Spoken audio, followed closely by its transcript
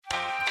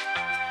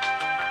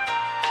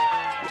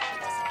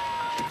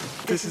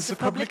This is a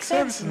public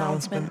service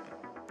announcement.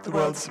 The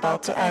world is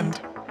about to end.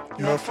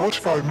 You have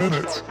 45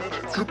 minutes.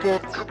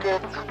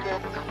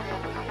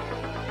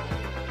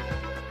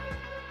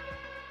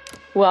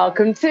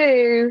 Welcome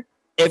to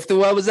If the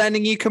World Was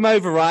Ending, You Come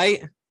Over,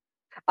 right?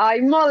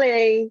 I'm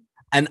Molly.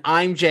 And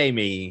I'm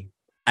Jamie.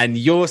 And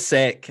you're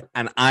sick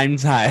and I'm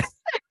tired.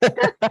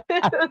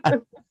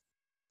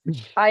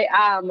 I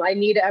am. I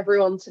need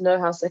everyone to know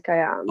how sick I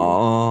am.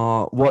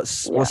 Oh,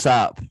 what's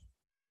up?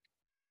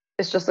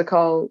 It's just a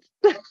cold.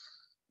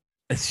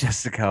 It's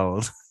just a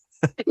cold.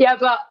 Yeah,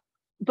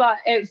 but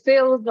it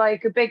feels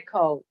like a big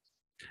cold.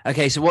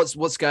 Okay, so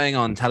what's going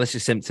on? Tell us your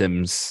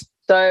symptoms.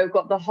 So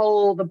got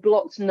the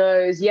blocked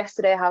nose.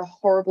 Yesterday I had a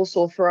horrible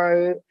sore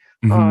throat,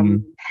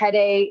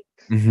 headache,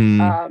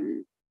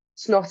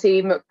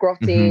 snotty,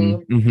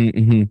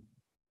 McGrotty.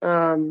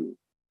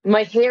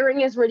 My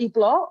hearing is really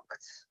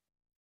blocked.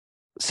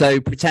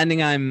 So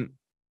pretending I'm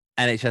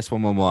NHS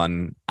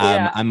 111,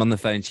 I'm on the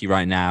phone to you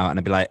right now and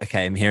I'd be like,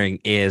 okay, I'm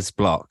hearing ears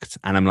blocked.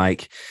 And I'm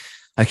like,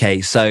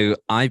 okay, so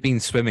I've been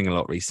swimming a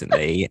lot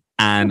recently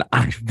and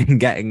I've been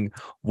getting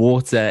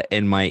water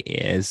in my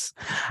ears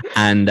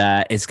and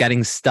it's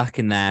getting stuck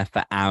in there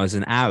for hours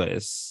and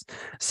hours.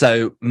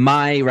 So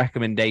my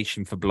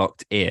recommendation for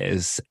blocked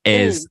ears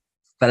is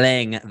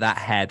fling that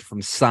head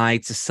from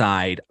side to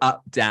side,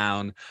 up,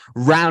 down,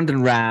 round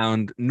and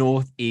round,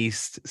 north,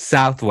 east,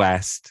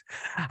 southwest.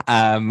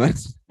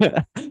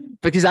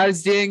 Because I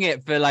was doing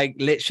it for like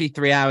literally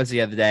 3 hours the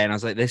other day and I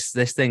was like, this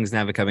thing's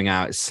never coming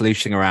out. It's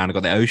slooshing around. I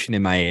got the ocean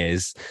in my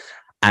ears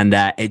and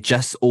it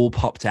just all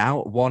popped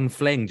out. One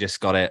fling just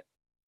got it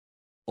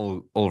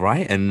all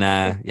right. And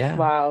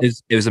wow.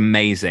 It was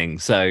amazing.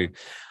 So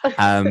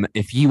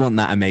if you want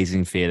that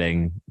amazing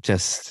feeling,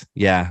 just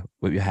whip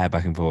your hair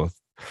back and forth.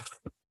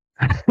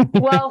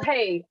 Well,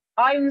 hey,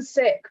 I'm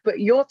sick, but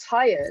you're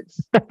tired,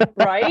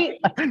 right?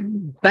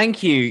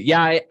 Thank you.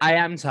 Yeah, I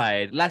am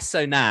tired. Less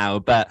so now,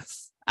 but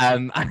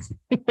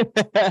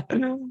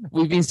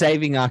we've been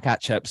saving our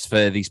catch-ups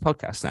for these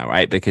podcasts now,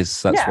 right?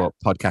 Because that's what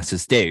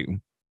podcasters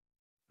do.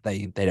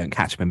 They don't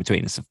catch them in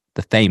between. It's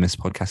the famous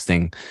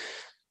podcasting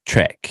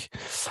trick.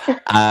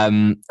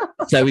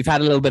 So we've had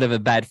a little bit of a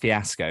bed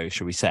fiasco,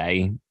 shall we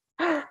say?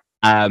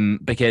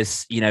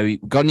 Because we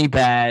got a new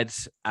bed.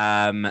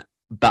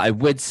 But I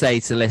would say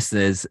to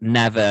listeners,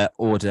 never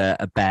order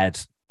a bed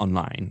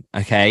online.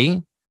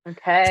 Okay.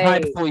 Try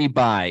before you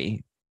buy.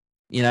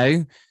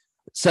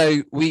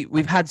 So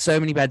we've had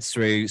so many beds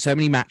through, so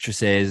many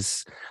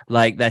mattresses.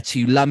 Like they're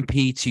too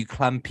lumpy, too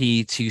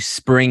clumpy, too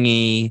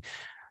springy.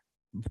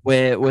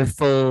 We're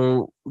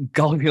full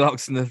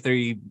Goldilocks and the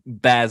three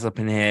bears up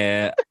in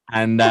here,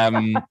 and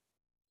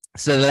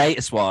so the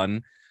latest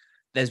one,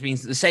 there's been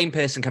the same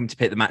person come to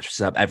pick the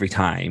mattresses up every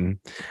time,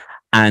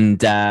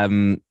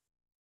 and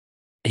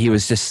he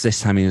was just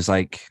this time he was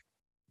like,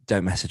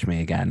 don't message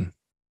me again.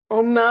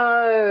 Oh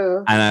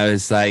no. And I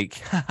was like,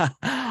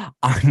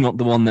 I'm not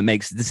the one that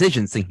makes the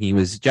decisions, thinking he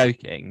was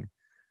joking.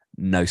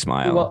 No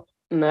smile.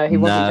 No, he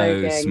wasn't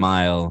joking. No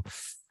smile.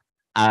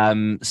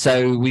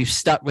 So we've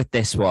stuck with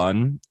this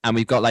one and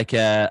we've got like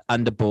a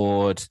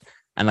underboard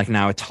and like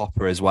now a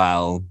topper as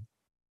well.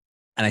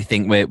 And I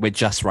think we're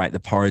just right. The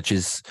porridge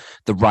is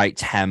the right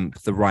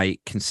temp, the right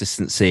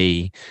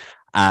consistency.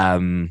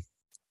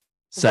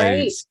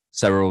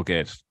 So we're all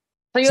good.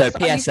 So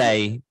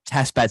PSA,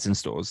 test beds in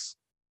stores.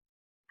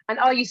 And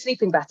are you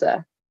sleeping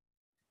better?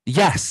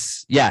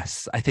 Yes,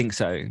 I think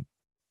so.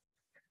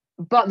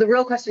 But the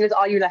real question is,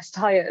 are you less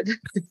tired?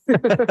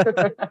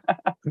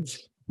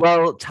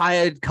 Well,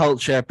 tired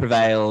culture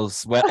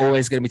prevails. We're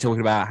always going to be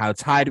talking about how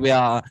tired we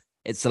are.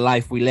 It's the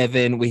life we live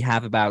in. We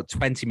have about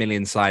 20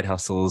 million side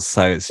hustles.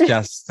 So it's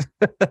just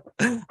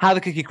how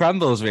the cookie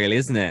crumbles, really,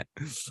 isn't it?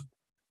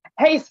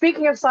 Hey,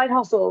 speaking of side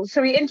hustles,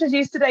 shall we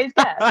introduce today's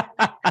guest?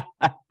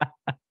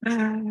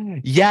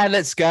 Yeah,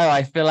 let's go.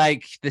 I feel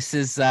like this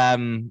is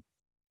going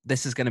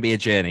to be a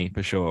journey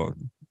for sure.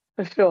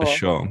 For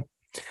sure.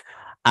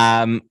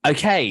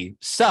 Okay,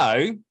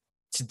 so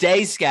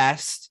today's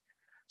guest,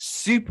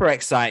 super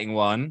exciting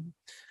one.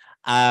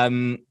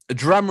 Drum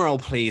roll,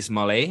 please,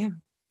 Molly.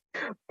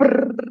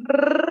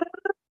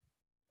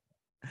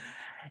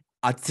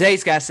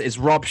 Today's guest is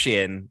Rob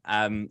Sheehan.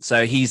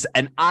 So he's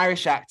an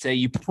Irish actor.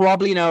 You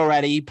probably know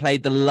already. He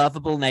played the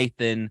lovable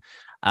Nathan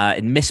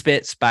in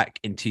Misfits back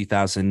in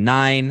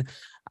 2009.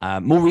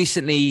 More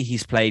recently,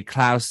 he's played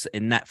Klaus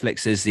in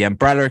Netflix's The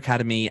Umbrella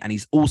Academy, and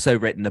he's also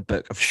written a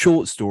book of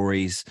short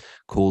stories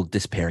called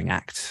Disappearing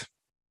Act.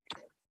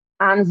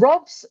 And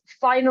Rob's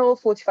final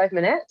 45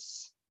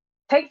 minutes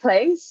take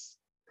place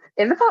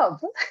in the pub.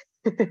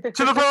 To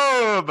the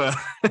pub!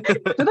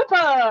 To the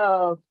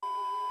pub!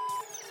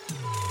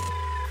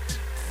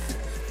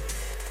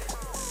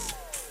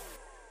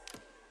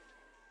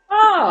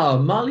 Ah,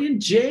 Molly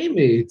and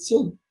Jamie. It's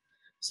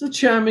so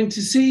charming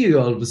to see you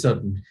all of a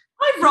sudden.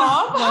 Hi,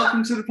 Rob.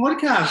 Welcome to the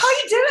podcast. How are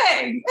you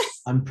doing?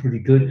 I'm pretty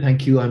good,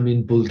 thank you. I'm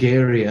in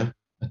Bulgaria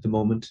at the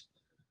moment,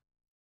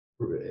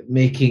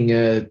 making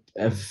a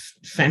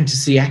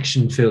fantasy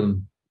action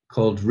film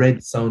called Red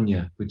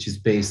Sonja, which is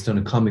based on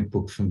a comic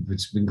book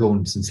which has been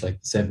going since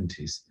like the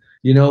 70s.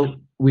 You know,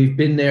 we've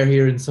been there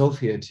here in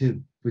Sofia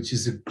too, which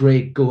is a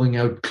great going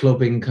out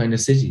clubbing kind of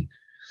city.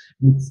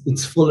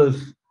 It's full of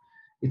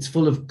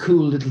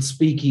cool little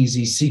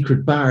speakeasy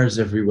secret bars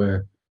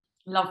everywhere.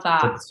 Love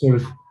that. That sort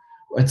of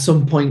at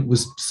some point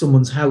was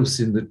someone's house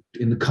in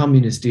the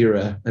communist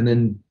era, and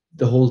then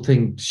the whole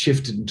thing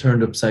shifted and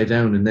turned upside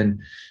down. And then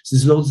so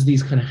there's loads of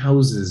these kind of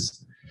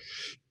houses,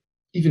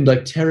 even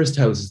like terraced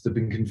houses that have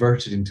been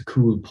converted into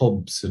cool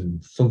pubs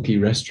and funky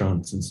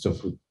restaurants and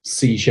stuff with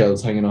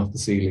seashells hanging off the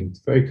ceiling. It's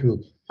very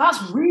cool.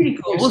 That's really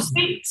cool. Well,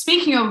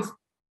 speaking of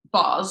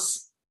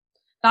bars,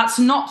 that's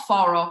not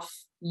far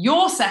off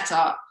your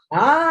setup.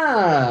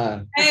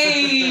 Ah!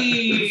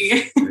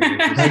 Hey!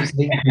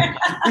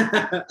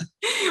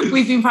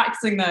 We've been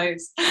practicing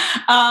those.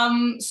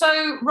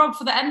 So, Rob,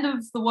 for the end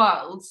of the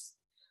world,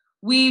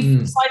 we've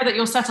decided that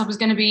your setup is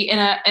going to be in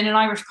an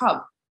Irish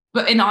pub,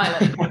 but in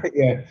Ireland.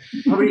 Yeah.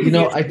 You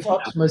know, I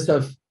thought to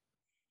myself,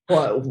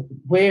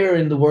 where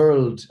in the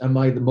world am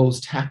I the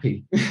most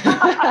happy?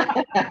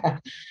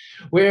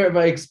 Where have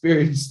I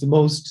experienced the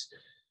most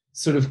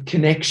sort of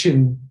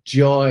connection,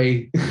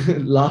 joy,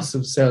 loss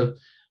of self,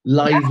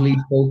 lively,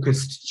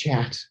 focused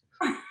chat?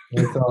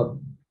 I thought,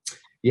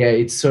 yeah,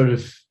 it's sort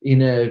of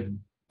in a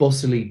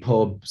bustly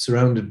pub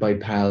surrounded by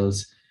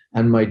pals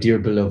and my dear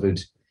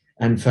beloved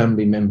and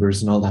family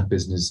members and all that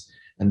business.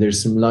 And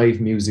there's some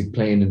live music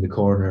playing in the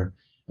corner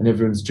and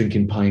everyone's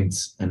drinking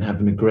pints and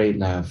having a great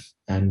laugh.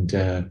 And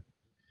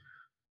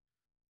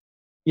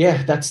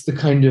yeah, that's the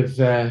kind of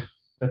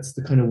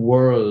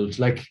world.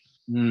 Like,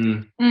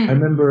 I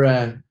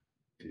remember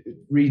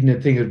reading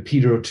a thing of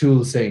Peter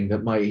O'Toole saying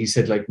that he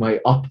said like my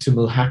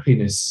optimal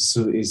happiness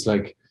is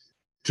like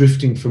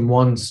drifting from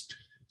one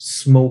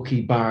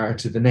smoky bar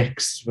to the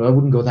next. Well, I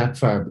wouldn't go that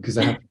far because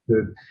I have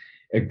to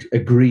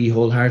agree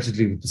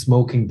wholeheartedly with the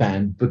smoking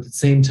ban, but at the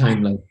same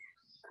time, like,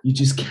 you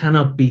just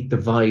cannot beat the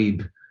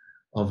vibe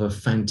of a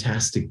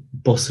fantastic,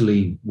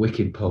 bustly,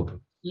 wicked pub.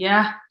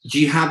 Yeah.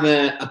 Do you have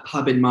a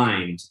pub in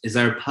mind? Is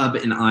there a pub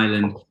in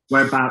Ireland?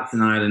 Whereabouts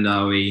in Ireland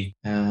are we?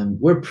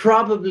 We're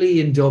probably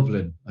in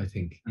Dublin, I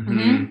think.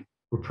 Mm-hmm.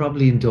 We're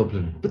probably in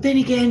Dublin. But then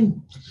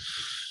again,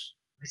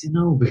 I don't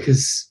know,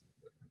 because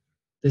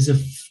there's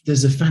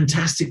a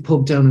fantastic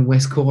pub down in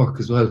West Cork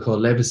as well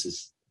called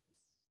Levis's,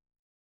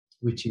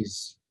 which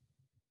is,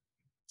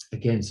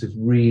 again, sort of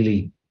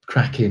really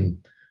cracking,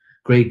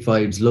 great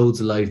vibes, loads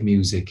of live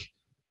music,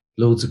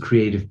 loads of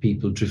creative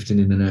people drifting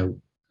in and out.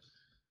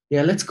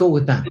 Yeah, let's go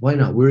with that. Why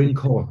not? We're in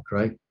Cork,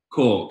 right?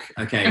 Cork.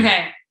 Okay.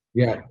 Okay.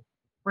 Yeah.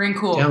 We're in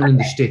Cork. Down in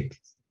the shtick.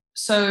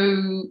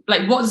 So,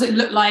 like, what does it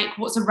look like?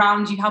 What's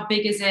around you? How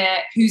big is it?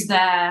 Who's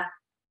there?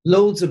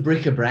 Loads of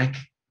bric-a-brac,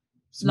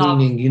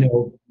 meaning, you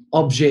know,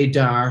 objet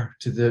d'art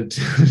to the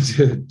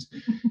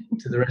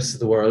rest of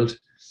the world.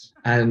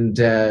 And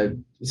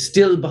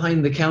still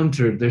behind the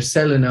counter, they're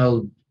selling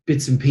all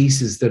bits and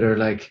pieces that are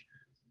like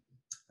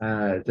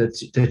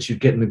that you'd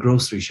get in a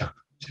grocery shop.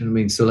 Do you know what I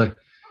mean? So, like,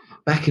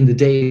 back in the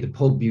day, the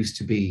pub used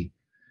to be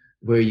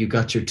where you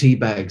got your tea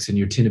bags and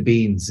your tin of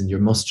beans and your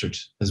mustard,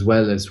 as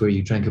well as where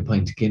you drank a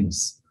pint of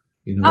Guinness.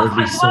 You know,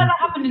 that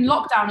happened in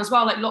lockdown as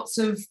well. Like, lots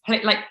of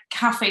like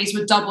cafes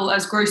would double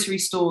as grocery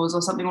stores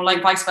or something, or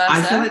like vice versa.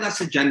 I feel like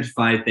that's a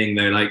gentrified thing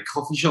though. Like,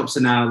 coffee shops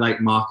are now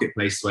like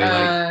marketplace where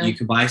like you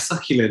can buy a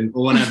succulent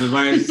or whatever.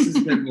 Whereas this is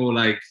a bit more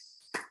like,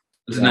 I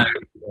don't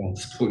know,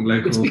 supporting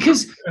local.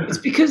 It's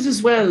because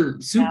as well,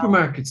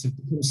 supermarkets have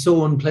become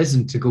so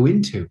unpleasant to go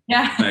into.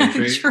 Yeah,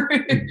 true.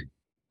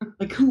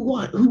 Like, who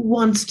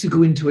wants to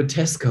go into a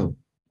Tesco?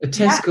 A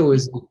Tesco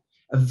is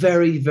a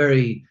very,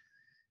 very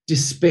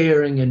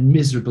despairing and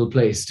miserable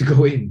place to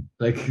go in.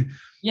 Like,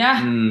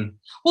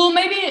 Well,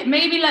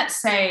 maybe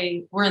let's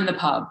say we're in the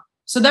pub,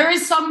 so there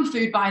is some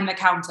food behind the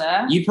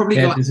counter. You probably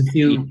got there's a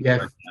few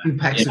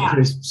packs of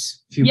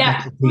crisps, a few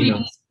packs of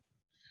peanuts.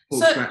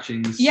 Pork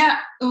scratchings. Yeah.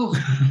 Ooh.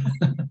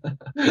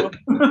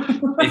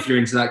 If you're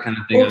into that kind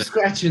of thing. Pork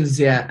scratchings,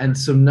 yeah, and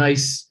some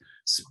nice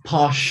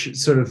posh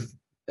sort of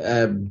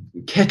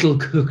kettle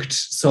cooked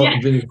salt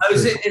and vinegar. Oh,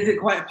 is it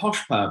quite a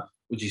posh pub,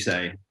 would you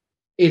say?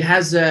 It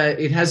has a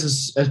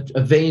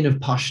vein of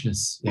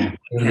poshness. Yeah.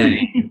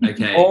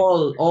 Okay.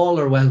 All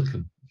are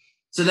welcome.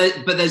 So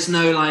but there's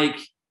no like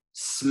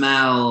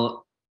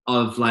smell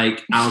of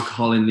like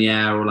alcohol in the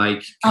air or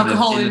like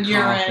alcohol in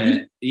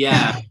urine.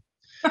 Yeah.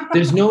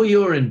 There's no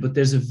urine, but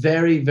there's a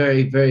very,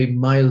 very, very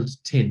mild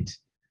tint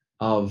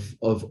of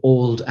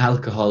old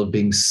alcohol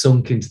being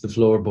sunk into the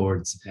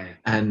floorboards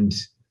and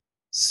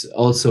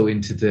also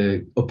into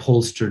the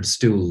upholstered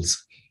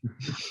stools.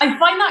 I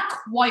find that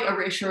quite a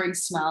reassuring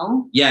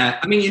smell. Yeah,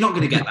 I mean, you're not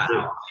going to get that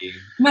out, are you?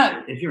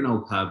 No. If you're an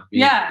old pub.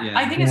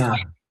 I think it's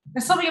quite,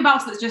 there's something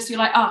about it that's just, you're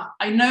like,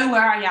 I know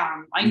where I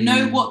am. I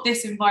know what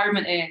this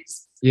environment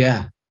is.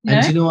 Yeah. You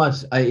and you know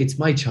what? It's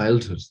my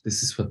childhood.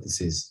 This is what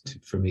this is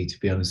for me, to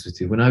be honest with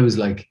you. When I was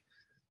like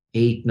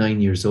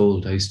 8-9 years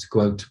old, I used to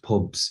go out to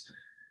pubs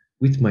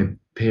with my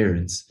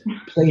parents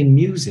playing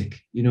music,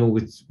 you know,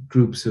 with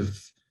groups of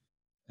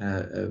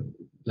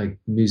like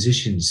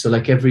musicians. So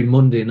like every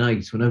Monday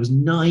night when I was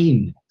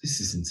 9, this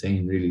is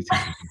insane, really.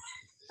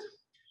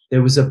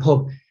 There was a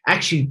pub.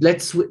 Actually,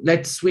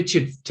 let's switch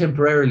it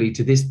temporarily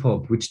to this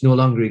pub, which no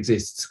longer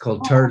exists,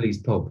 called Turley's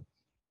Pub.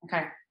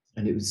 Okay.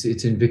 And it's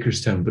in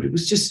Vicarstown, but it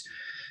was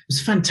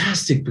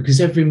fantastic because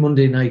every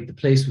Monday night the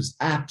place was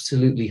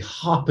absolutely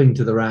hopping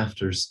to the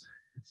rafters.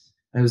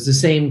 And it was the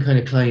same kind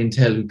of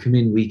clientele who come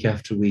in week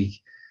after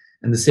week,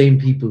 and the same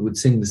people would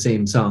sing the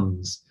same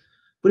songs.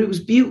 But it was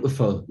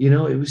beautiful, you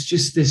know. It was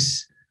just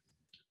this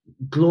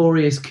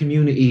glorious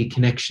community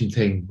connection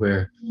thing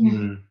where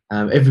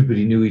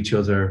everybody knew each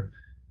other,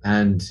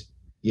 and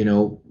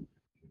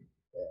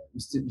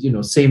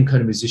same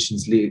kind of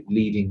musicians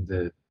leading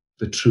the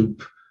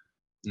troupe.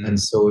 And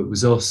so it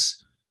was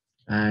us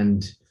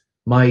and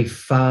my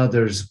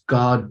father's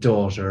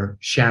goddaughter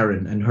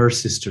Sharon and her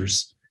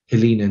sisters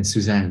Helena and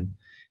Suzanne.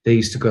 They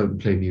used to go out and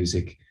play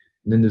music.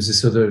 And then there's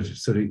this other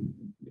sort of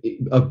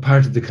a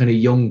part of the kind of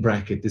young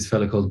bracket, this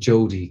fella called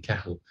Jody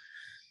Cahill.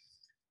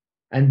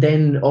 And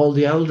then all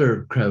the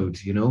elder crowd,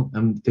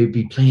 and they'd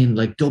be playing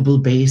like double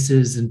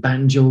basses and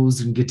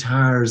banjos and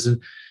guitars.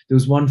 And there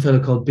was one fella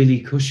called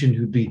Billy Cushion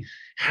who'd be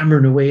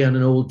hammering away on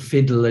an old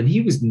fiddle, and he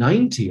was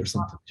 90 or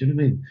something. Do you know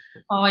what I mean?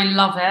 Oh, I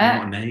love it.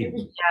 What a name.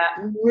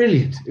 Yeah.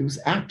 Brilliant. It was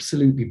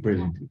absolutely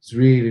brilliant. It was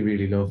really,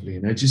 really lovely.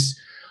 And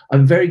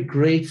I'm very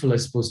grateful, I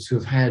suppose, to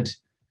have had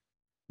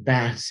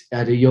that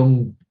at a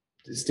young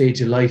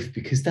stage of life,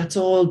 because that's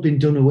all been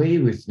done away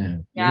with now.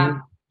 Yeah.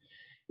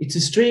 It's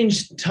a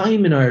strange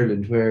time in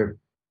Ireland where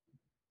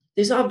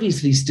there's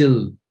obviously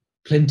still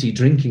plenty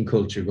drinking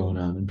culture going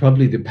on, and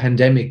probably the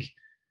pandemic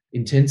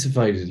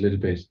intensified it a little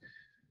bit.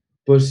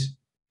 But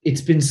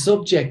it's been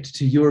subject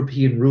to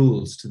European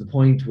rules to the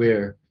point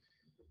where,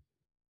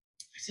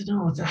 I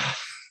don't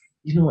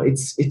know,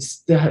 it's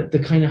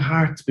the kind of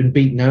heart's been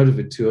beaten out of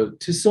it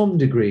to some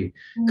degree,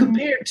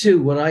 compared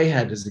to what I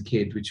had as a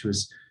kid, which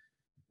was,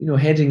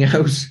 heading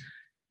out,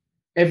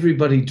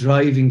 everybody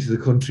driving to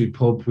the country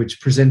pub,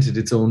 which presented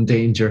its own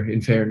danger,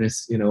 in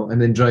fairness,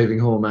 and then driving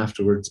home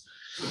afterwards.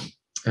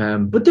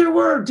 But there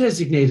were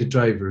designated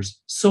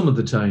drivers some of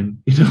the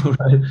time,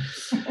 right?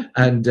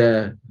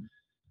 And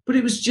but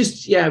it was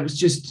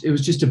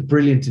just a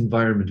brilliant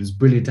environment. It was a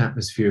brilliant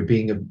atmosphere,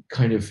 being a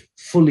kind of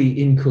fully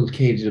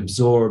inculcated,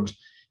 absorbed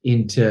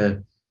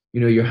into,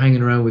 you're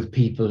hanging around with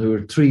people who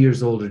are 3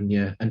 years older than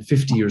you and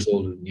 50 years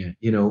older than you,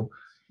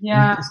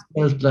 Yeah. It just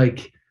felt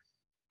like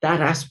that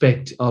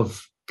aspect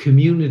of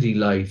community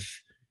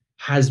life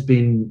has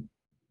been,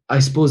 I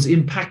suppose,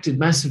 impacted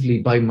massively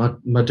by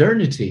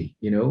modernity,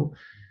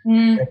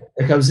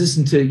 Like I was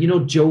listening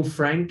to, Joe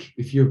Frank.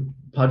 If you're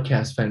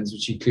podcast fans,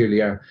 which you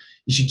clearly are,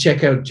 you should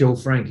check out Joe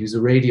Frank. He was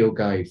a radio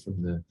guy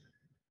from the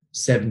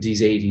 70s,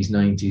 80s,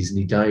 90s, and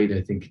he died,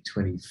 I think, in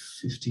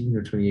 2015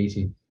 or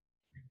 2018.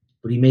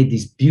 But he made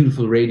these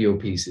beautiful radio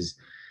pieces.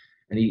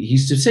 And he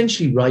used to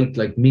essentially write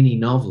like mini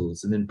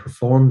novels and then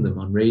perform them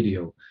on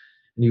radio.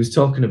 And he was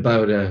talking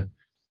about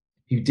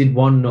he did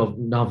one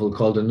novel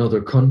called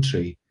Another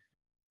Country,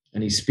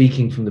 and he's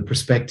speaking from the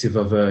perspective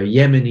of a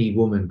Yemeni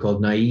woman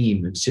called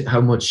Naeem, and how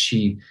much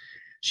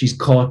she's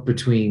caught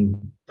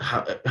between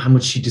how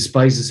much she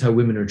despises how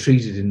women are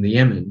treated in the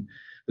Yemen,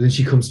 but then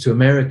she comes to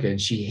America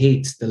and she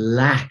hates the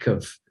lack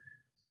of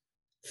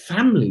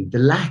family, the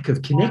lack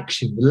of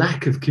connection, the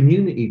lack of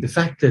community, the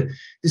fact that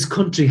this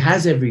country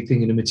has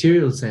everything in a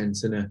material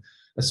sense and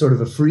a sort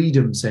of a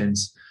freedom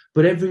sense,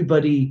 but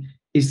everybody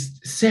is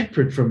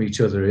separate from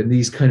each other in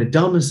these kind of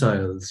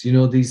domiciles,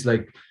 these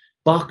like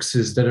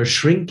boxes that are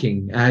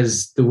shrinking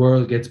as the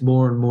world gets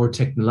more and more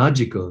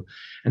technological.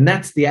 And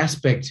that's the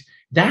aspect,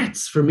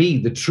 that's for me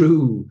the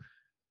true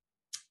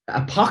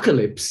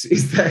apocalypse,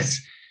 is that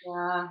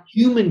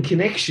human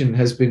connection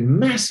has been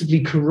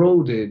massively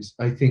corroded,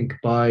 I think,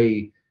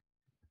 by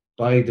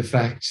the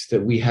fact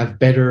that we have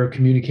better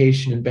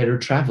communication and better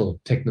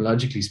travel,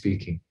 technologically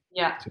speaking.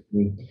 Yeah.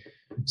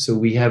 So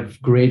we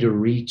have greater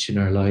reach in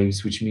our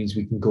lives, which means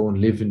we can go and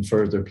live in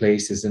further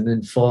places and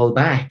then fall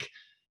back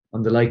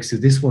on the likes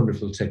of this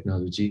wonderful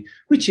technology,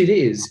 which it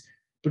is,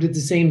 but at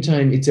the same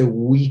time, it's a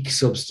weak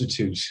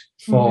substitute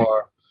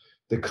for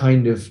the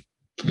kind of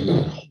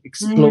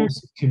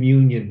explosive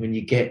communion when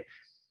you get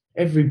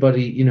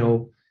everybody,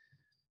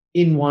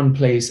 in one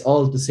place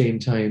all at the same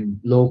time,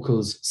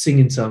 locals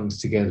singing songs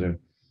together.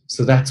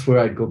 So that's where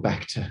I'd go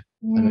back to.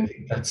 And I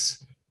think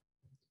that's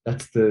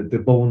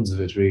the bones of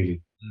it,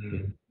 really.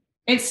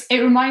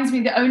 It reminds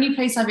me, the only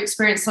place I've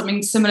experienced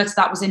something similar to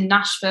that was in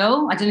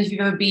Nashville. I don't know if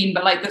you've ever been,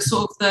 but like the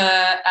sort of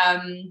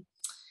the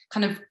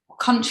kind of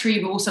country,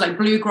 but also like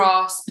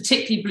bluegrass,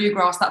 particularly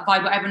bluegrass, that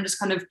vibe where everyone just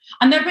kind of,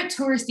 and they're a bit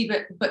touristy,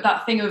 but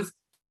that thing of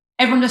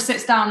everyone just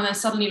sits down and then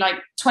suddenly like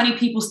 20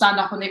 people stand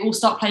up and they all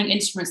start playing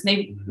instruments and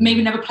they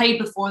maybe never played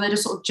before, and they're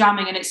just sort of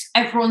jamming, and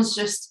everyone's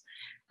just,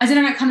 as in,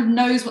 it kind of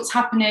knows what's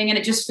happening, and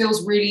it just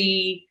feels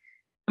really,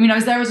 I mean, I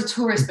was there as a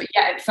tourist, but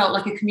yeah, it felt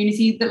like a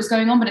community that was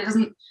going on, but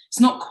it's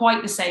not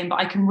quite the same, but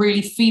I can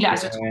really feel it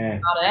as you're talking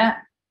about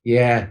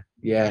it.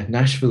 Yeah.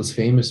 Nashville's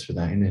famous for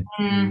that, isn't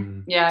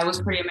it? Yeah, it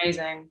was pretty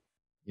amazing.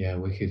 Yeah,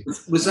 wicked.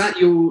 Was that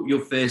your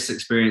first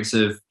experience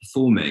of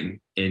performing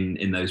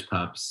in those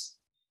pubs?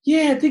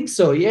 Yeah, I think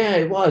so. Yeah,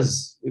 it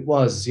was. It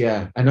was,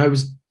 yeah. And I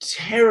was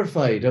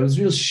terrified. I was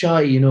real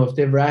shy, if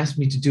they ever asked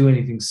me to do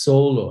anything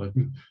solo. I'd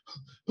be,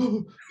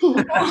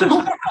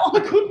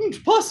 I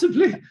couldn't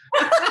possibly.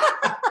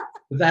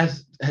 But that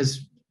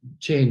has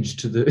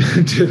changed to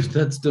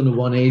that's done a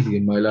 180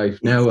 in my life.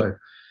 Now,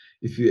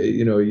 if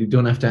you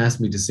don't have to ask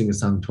me to sing a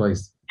song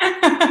twice.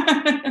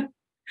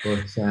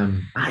 But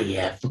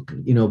yeah,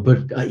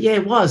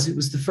 it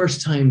was the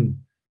first time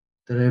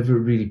that I ever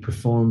really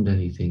performed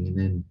anything, and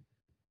then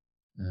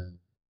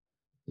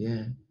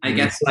I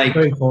guess like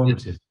very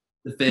formative.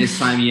 The first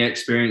time you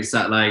experienced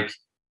that like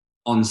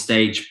on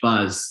stage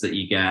buzz that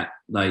you get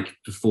like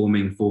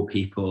performing for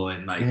people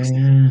and like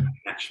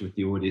connection with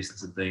the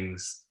audience and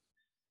things.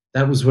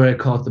 That was where I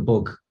caught the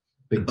bug.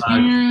 There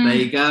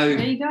you go.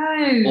 There you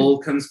go. All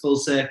comes full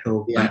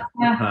circle. Yeah.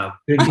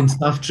 Drinking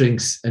soft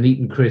drinks and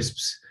eating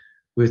crisps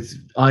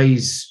with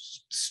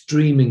eyes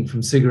streaming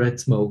from cigarette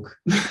smoke.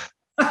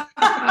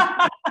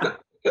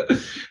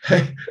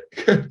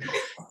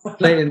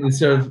 Playing the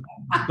sort of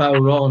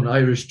Bowron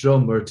Irish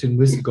drum or tin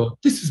whistle, going,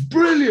 this is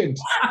brilliant.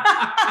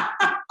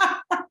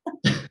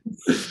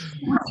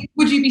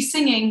 Would you be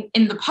singing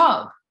in the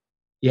pub?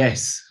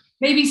 Yes.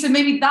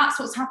 Maybe that's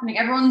what's happening.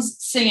 Everyone's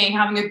singing,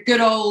 having a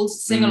good old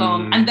sing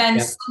along, and then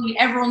suddenly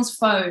everyone's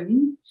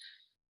phone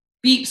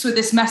beeps with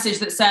this message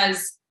that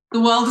says the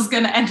world is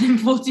going to end in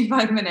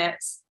 45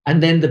 minutes.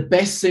 And then the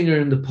best singer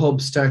in the pub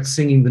starts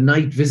singing the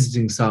night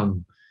visiting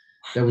song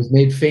that was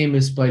made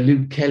famous by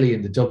Luke Kelly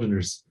and the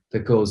Dubliners, that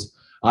goes,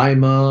 I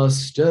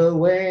must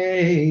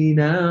away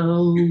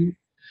now,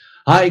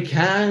 I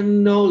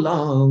can no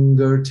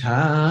longer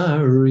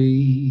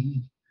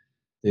tarry.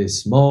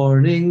 This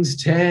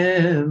morning's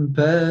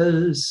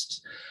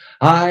tempest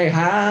I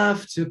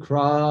have to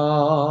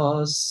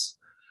cross.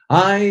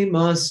 I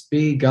must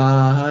be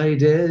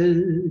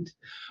guided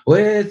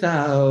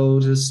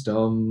without a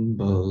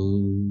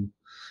stumble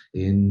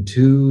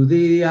into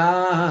the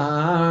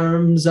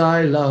arms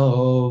I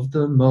love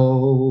the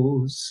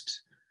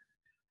most.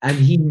 And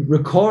he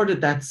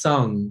recorded that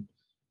song,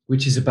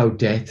 which is about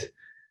death,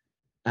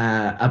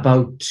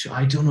 about,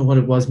 I don't know what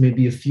it was,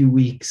 maybe a few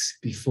weeks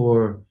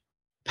before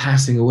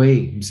passing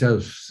away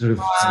himself, sort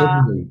of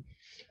suddenly.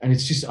 And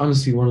it's just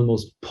honestly one of the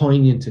most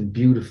poignant and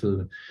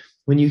beautiful.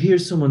 When you hear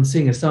someone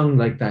sing a song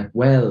like that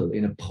well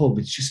in a pub,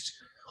 it's just,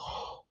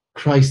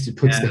 Christ, it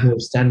puts the hair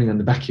standing on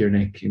the back of your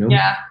neck,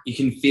 Yeah. You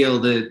can feel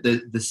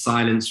the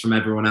silence from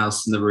everyone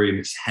else in the room.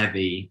 It's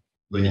heavy.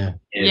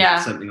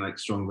 Something like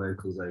strong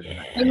vocals over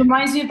that. It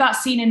reminds me of that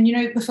scene in,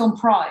 the film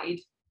Pride.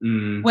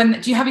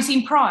 Have you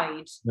seen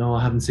Pride? No,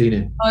 I haven't seen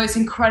it. Oh, it's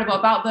incredible,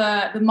 about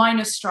the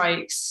miners'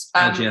 strikes,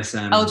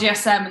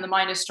 LGSM and the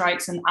miners'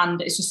 strikes,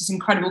 and it's just this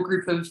incredible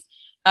group of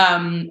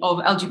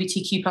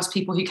LGBTQ plus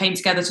people who came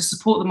together to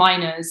support the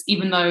miners,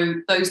 even though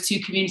those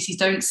two communities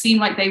don't seem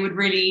like they would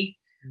really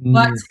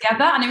work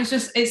together. And it's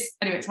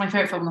my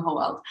favorite film in the whole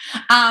world.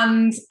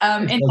 And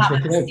in that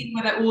there's a scene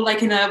where they're all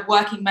like in a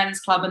working men's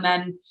club, and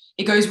then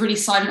it goes really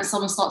silent and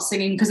someone starts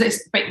singing, because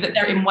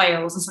they're in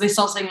Wales, and so they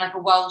start singing like a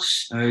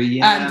Welsh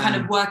kind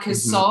of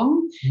workers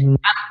song.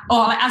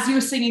 As you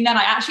were singing then,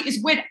 it's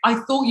weird, I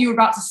thought you were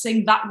about to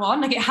sing that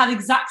one, like it had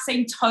exact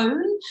same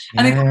tone,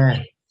 and I don't know,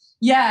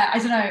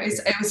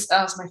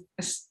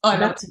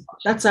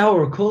 that's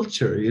our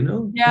culture,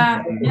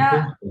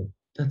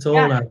 that's all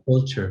our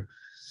culture.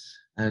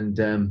 And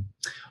do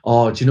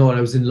you know what,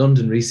 I was in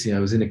London recently. I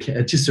was in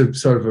just a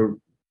sort of a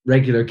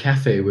regular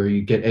cafe where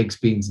you get eggs,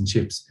 beans and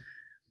chips.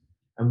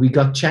 And we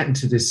got chatting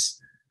to this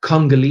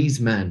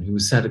Congolese man who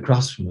was sat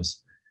across from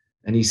us.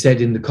 And he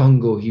said in the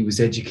Congo, he was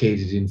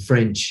educated in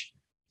French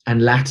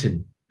and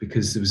Latin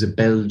because there was a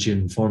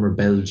former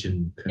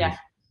Belgian kind of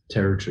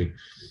territory.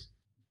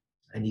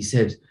 And he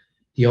said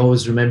he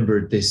always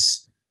remembered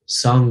this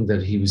song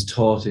that he was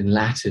taught in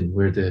Latin,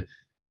 where the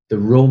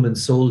Roman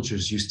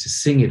soldiers used to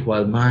sing it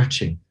while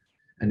marching.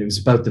 And it was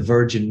about the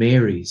Virgin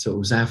Mary. So it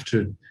was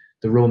after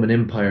the Roman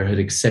Empire had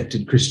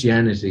accepted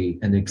Christianity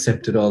and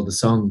accepted all the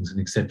songs and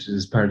accepted it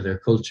as part of their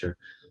culture.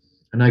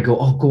 And I go,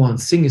 oh, go on,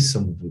 sing us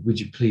some of it. Would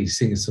you please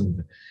sing us some of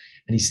it?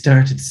 And he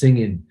started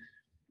singing,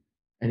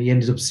 and he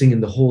ended up singing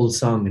the whole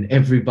song, and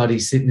everybody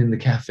sitting in the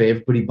cafe,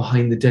 everybody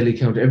behind the deli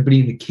counter, everybody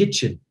in the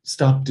kitchen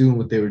stopped doing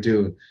what they were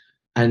doing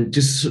and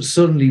just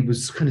suddenly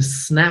was kind of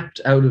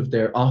snapped out of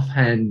their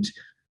offhand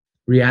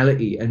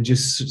reality and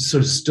just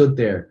sort of stood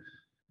there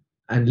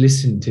and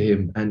listened to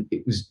him. And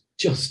it was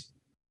just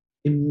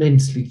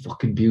immensely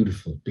fucking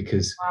beautiful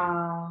because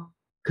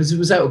it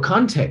was out of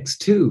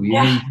context too.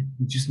 You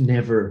just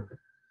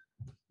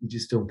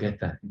don't get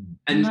that.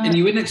 And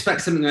you wouldn't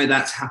expect something like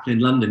that to happen in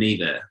London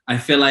either. I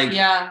feel like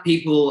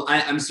people,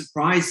 I'm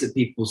surprised that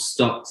people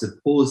stopped to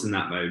pause in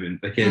that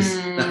moment, because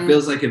that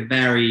feels like a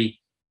very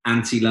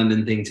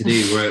anti-London thing to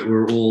do, where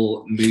we're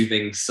all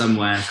moving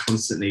somewhere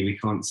constantly. We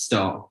can't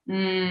stop.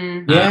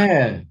 And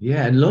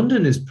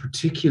London is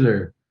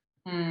particularly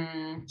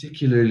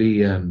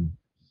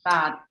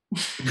bad.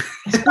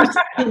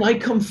 I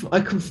come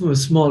from a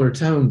smaller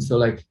town, so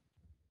like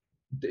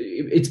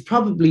it's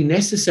probably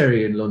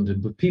necessary in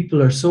London, but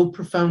people are so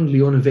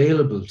profoundly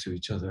unavailable to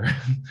each other.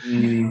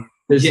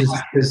 There's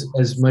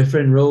as my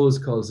friend Rose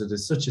calls it,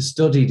 there's such a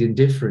studied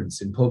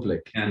indifference in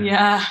public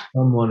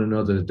from one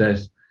another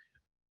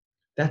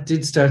that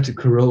did start to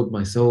corrode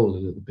my soul a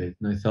little bit.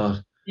 And I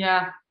thought,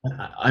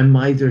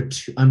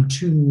 I'm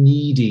too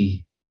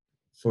needy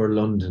for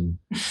London.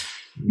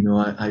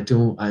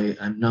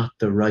 I'm not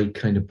the right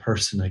kind of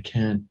person. I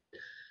can't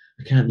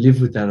live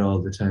with that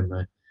all the time.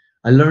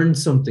 I learned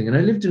something, and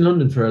I lived in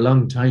London for a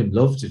long time,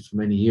 loved it for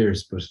many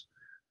years, but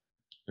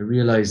I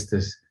realized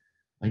that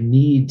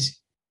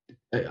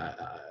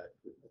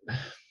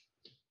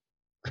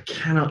I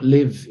cannot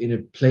live in a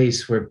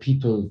place where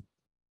people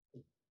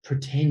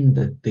pretend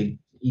that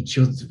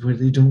where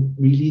they don't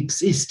really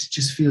exist. It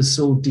just feels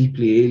so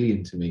deeply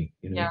alien to me,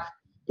 Yeah.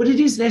 But it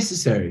is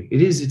necessary.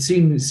 It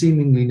seems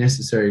seemingly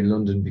necessary in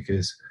London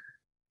because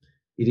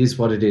it is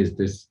what it is.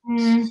 There's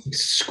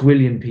 6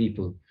 squillion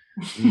people.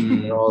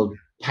 They're all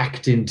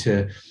packed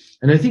into,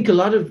 and I think a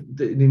lot of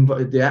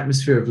the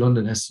atmosphere of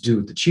London has to do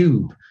with the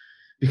tube,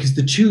 because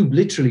the tube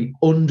literally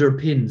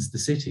underpins the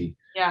city.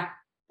 Yeah.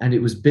 And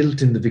it was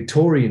built in the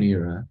Victorian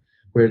era,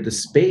 where the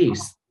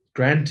space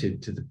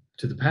granted to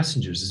the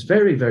passengers is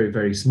very, very,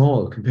 very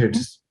small compared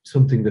to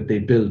something that they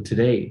build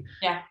today.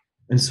 Yeah.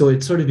 And so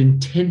it sort of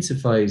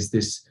intensifies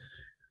this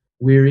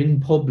we're in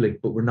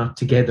public, but we're not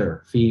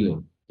together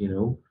feeling,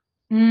 On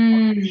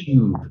the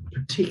tube,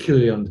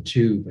 particularly on the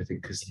tube, I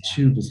think, because the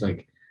tube is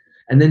like,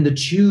 and then the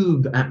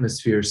tube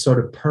atmosphere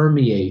sort of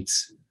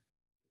permeates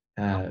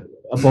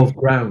above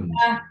ground,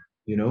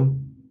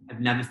 I've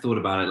never thought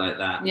about it like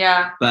that.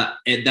 Yeah. But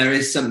there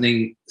is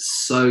something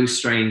so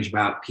strange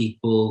about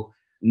people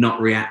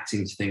not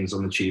reacting to things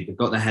on the tube. They've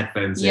got their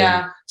headphones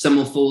in.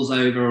 Someone falls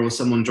over or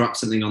someone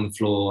drops something on the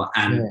floor,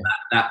 and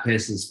that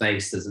person's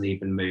face doesn't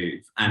even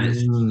move. And it's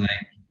just like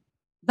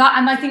that.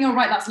 And I think you're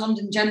right. That's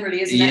London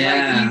generally, isn't it?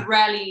 Like, you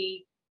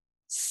rarely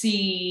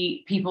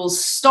see people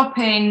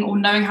stopping or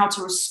knowing how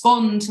to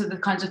respond to the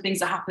kinds of things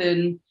that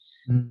happen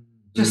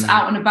just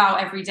out and about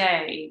every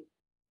day.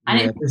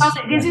 And it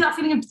gives you that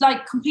feeling of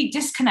like complete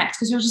disconnect,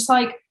 because you're just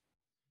like,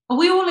 are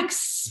we all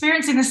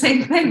experiencing the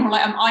same thing? Or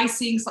like, am I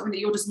seeing something that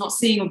you're just not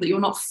seeing, or that you're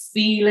not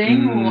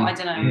feeling? Or I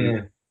don't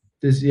know.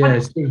 It's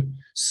sort of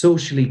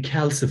socially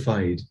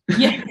calcified.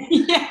 Yeah.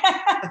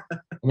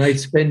 And I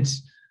spent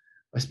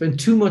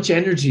too much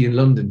energy in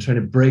London trying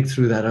to break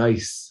through that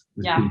ice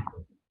with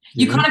people.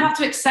 You kind of have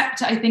to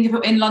accept it. I think if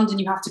you're in London,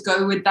 you have to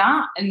go with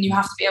that, and you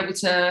have to be able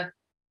to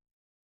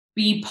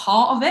be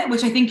part of it,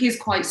 which I think is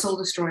quite soul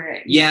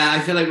destroying. Yeah,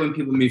 I feel like when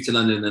people move to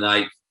London, they're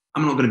like,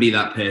 I'm not going to be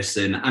that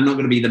person. I'm not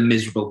going to be the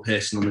miserable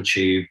person on the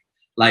tube.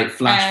 Like,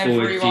 flash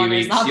forward a few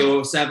weeks,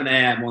 you're 7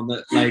 a.m. on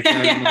the like.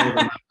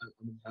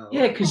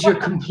 Because you're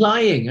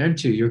complying,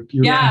 aren't you? You're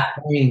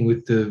complying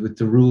with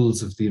the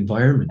rules of the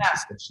environment.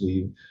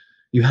 Essentially,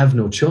 you have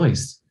no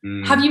choice.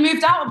 Have you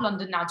moved out of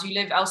London now? Do you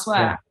live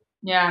elsewhere?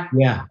 Yeah.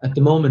 At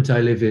the moment, I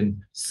live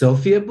in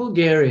Sofia,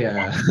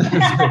 Bulgaria.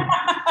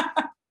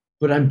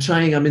 But I'm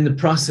in the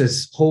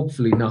process,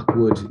 hopefully, knock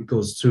wood, it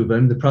goes through, but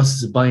I'm in the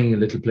process of buying a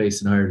little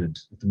place in Ireland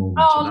at the moment.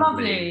 Oh,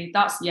 lovely.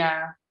 That's,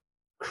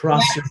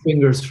 Cross your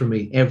fingers for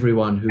me,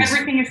 everyone who's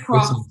everything is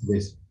crossed. To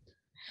this.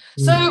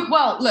 So,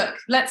 well, look,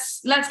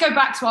 let's go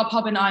back to our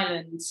pub in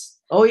Ireland.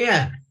 Oh,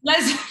 yeah.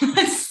 Let's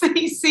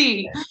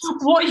see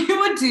what you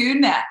would do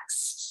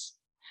next.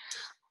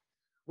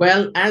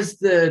 Well, as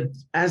the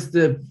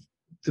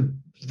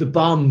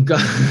bomb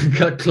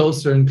got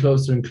closer and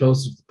closer and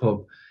closer to the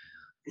pub,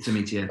 to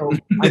meet you. So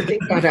I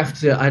think I'd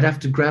have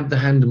to grab the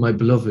hand of my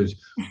beloved,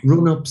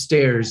 run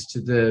upstairs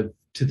to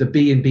the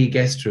B&B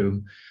guest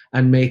room,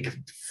 and make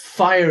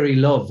fiery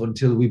love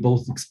until we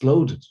both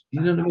exploded.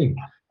 You know what I mean?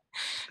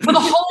 For the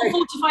whole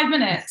 45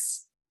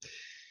 minutes.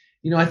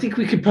 I think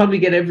we could probably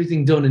get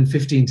everything done in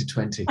 15 to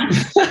 20.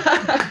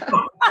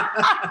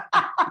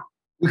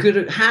 We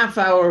could half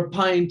hour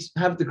pint,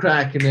 have the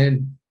crack, and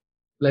then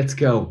let's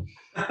go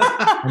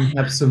and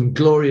have some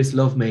glorious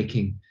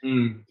lovemaking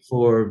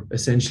for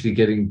essentially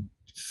getting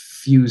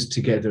fused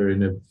together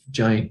in a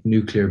giant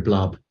nuclear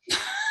blob.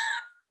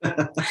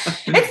 That's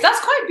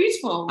quite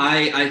beautiful.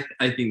 I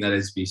think that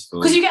is beautiful,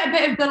 because you get a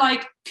bit of the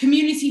like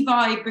community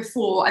vibe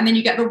before, and then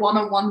you get the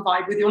one-on-one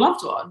vibe with your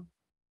loved one.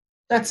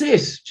 That's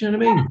it. Do you know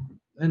what I mean?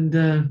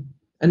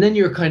 And then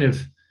you're kind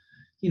of,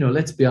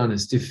 let's be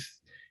honest,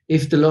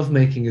 if the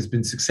lovemaking has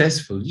been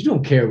successful, you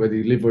don't care whether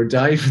you live or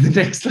die for the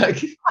next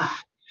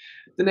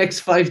the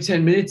next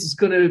 5-10 minutes. Is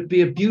going to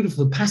be a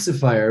beautiful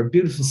pacifier, a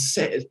beautiful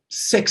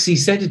sexy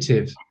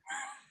sedative.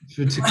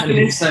 So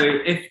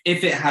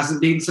if it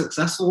hasn't been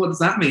successful, what does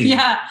that mean?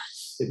 Yeah,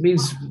 it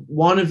means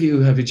one of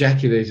you have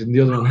ejaculated and the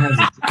other one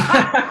hasn't.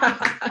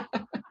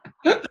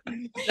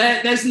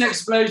 There's an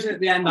explosion at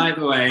the end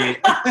either way.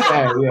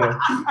 Yeah.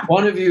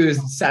 One of you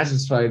is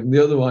satisfied and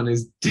the other one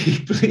is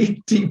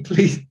deeply,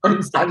 deeply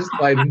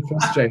unsatisfied and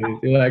frustrated.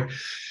 You're like,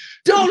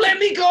 don't let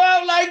me go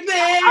out like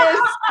this.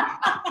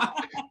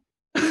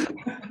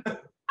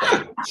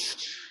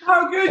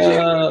 How good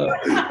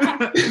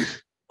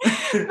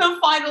The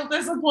final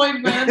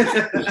disappointment.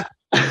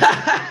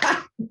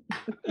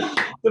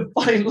 The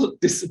final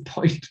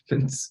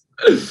disappointments.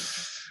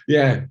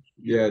 Yeah,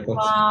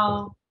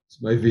 that's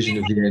my vision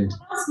of the end.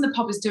 What else in the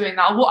pub is doing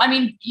that? What, I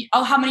mean,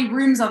 how many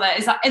rooms are there?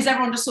 Is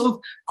everyone just sort of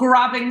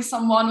grabbing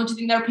someone, or do you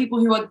think there are people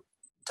who are,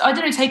 I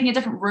don't know, taking a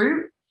different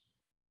route?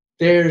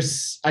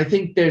 I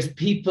think there's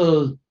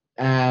people.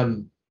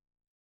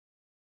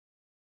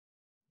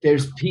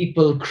 There's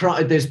people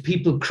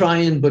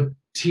crying, but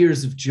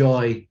tears of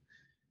joy.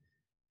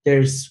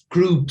 There's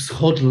groups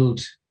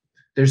huddled.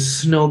 There's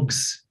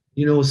snugs.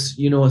 You know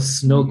a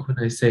snug when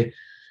I say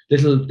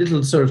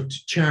little sort of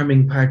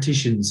charming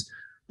partitions,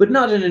 but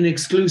not in an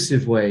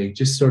exclusive way.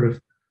 Just sort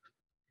of,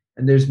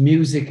 and there's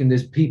music and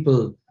there's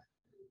people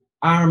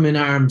arm in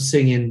arm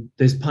singing.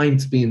 There's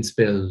pints being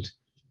spilled,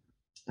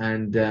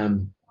 and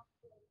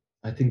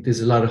I think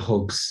there's a lot of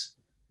hugs.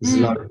 There's a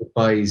lot of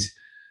goodbyes.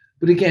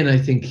 But again, I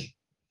think,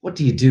 what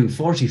do you do?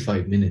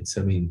 45 minutes.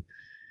 I mean,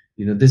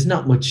 there's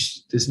not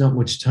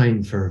much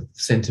time for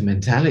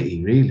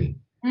sentimentality, really.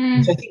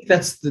 I think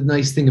that's the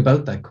nice thing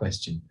about that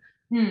question,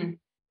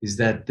 is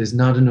that there's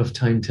not enough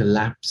time to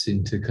lapse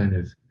into kind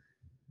of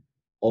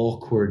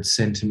awkward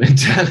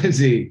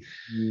sentimentality.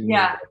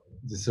 Yeah.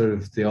 The sort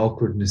of the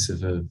awkwardness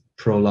of a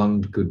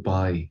prolonged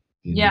goodbye.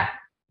 Yeah.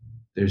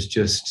 There's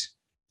just,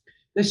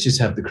 let's just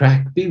have the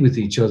crack, be with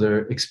each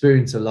other,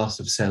 experience a loss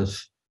of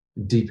self,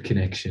 deep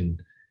connection,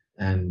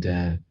 and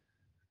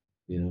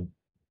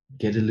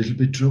get a little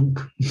bit drunk.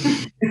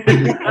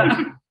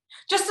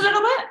 Just a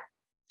little bit?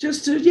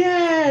 Just a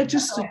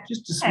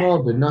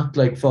small bit, not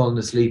like falling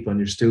asleep on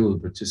your stool,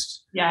 but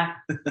just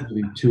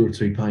maybe 2 or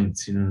 3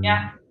 pints,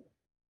 Yeah.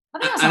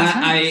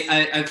 I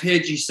think I've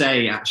heard you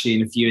say, actually,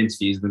 in a few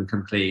interviews with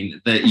Come Clean,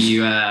 that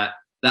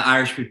that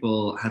Irish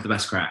people had the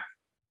best crack.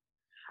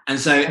 And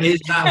so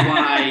is that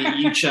why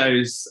you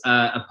chose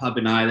a pub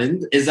in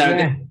Ireland? Is there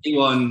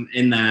anyone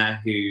in there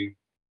who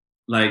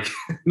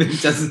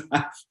doesn't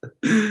have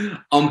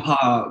on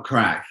par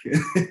crack?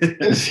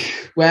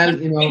 Well,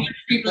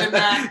 people in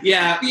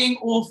there being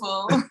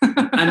awful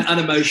and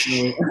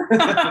unemotional.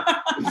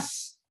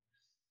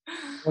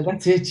 Well,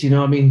 that's it.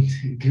 I mean,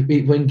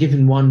 when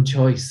given one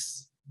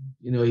choice,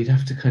 you'd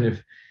have to kind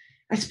of,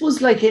 I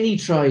suppose, like any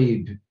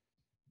tribe,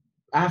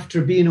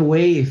 after being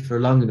away for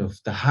long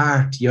enough, the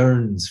heart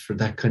yearns for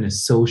that kind of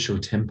social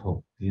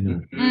tempo.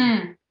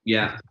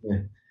 Yeah.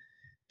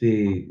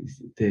 The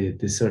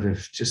sort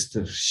of just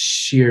the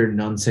sheer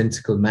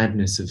nonsensical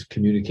madness of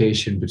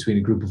communication between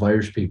a group of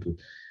Irish people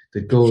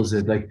that goes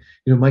at,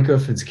 my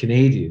girlfriend's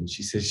Canadian.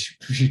 She says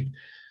she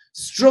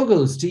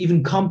struggles to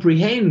even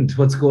comprehend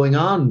what's going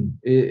on.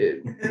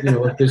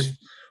 If there's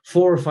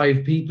 4 or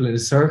 5 people in a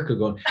circle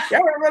going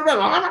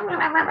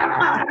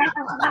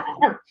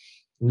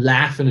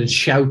laughing and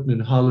shouting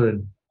and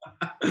hollering.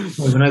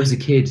 When I was a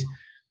kid,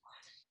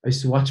 I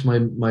used to watch my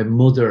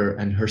mother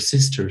and her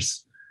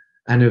sisters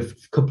and a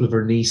couple of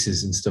her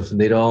nieces and stuff, and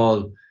they'd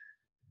all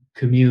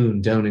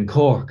commune down in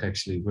Cork,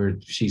 actually, where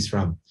she's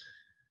from.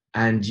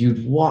 And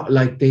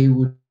they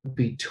would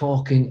be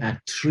talking at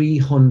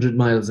 300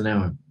 miles an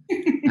hour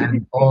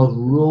and all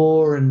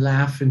roar and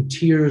laugh and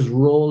tears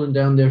rolling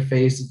down their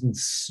faces and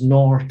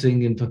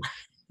snorting. And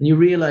you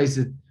realize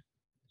that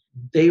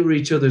they were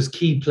each other's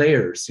key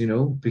players,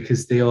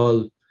 because they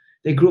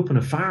grew up on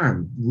a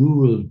farm,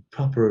 rural,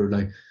 proper,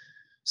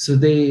 so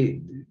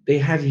they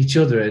had each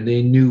other and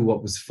they knew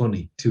what was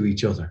funny to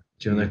each other,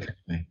 that kind of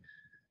way.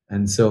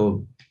 And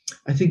so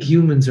I think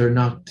humans are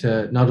not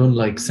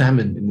unlike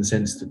salmon, in the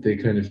sense that they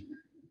kind of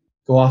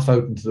go off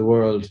out into the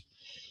world,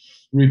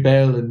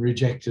 rebel and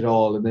reject it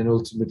all, and then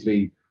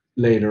ultimately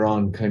later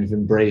on kind of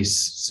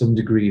embrace some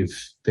degree of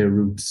their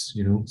roots,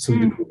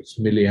 some degree of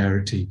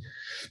familiarity.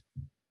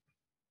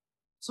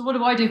 So what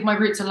do I do if my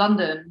roots are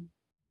London?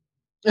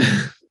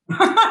 It's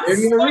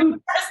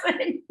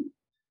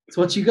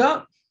what you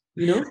got,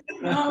 No.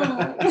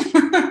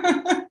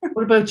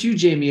 What about you,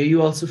 Jamie? Are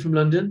you also from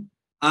London?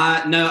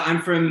 No,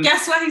 I'm from...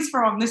 Guess where he's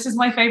from? This is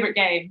my favourite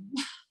game.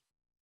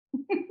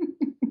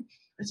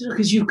 I don't know,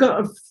 because you've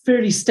got a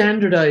fairly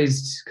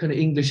standardised kind of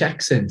English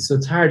accent, so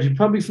it's hard. You're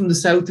probably from the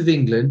south of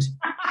England.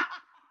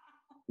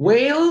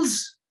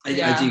 Wales? I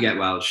do get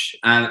Welsh.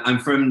 I'm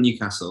from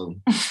Newcastle.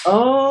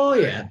 Oh,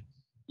 yeah.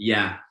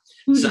 Yeah.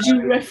 Who did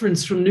you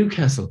reference from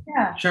Newcastle?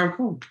 Yeah. Cheryl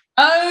Cole.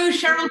 Oh,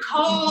 Cheryl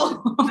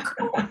Cole.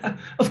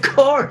 Of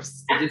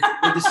course. The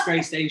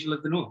disgraced angel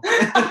of the North.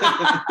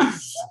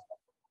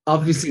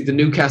 Obviously, the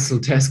Newcastle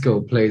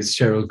Tesco plays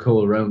Cheryl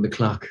Cole around the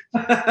clock.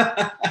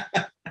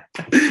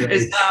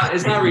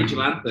 It's not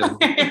regional anthem.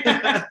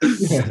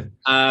 Yeah.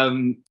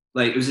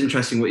 It was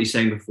interesting what you're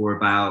saying before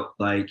about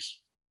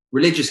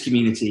religious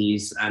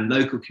communities and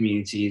local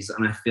communities,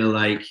 and I feel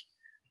like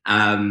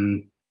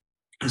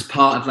as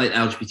part of the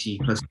LGBT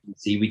plus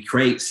community, we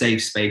create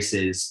safe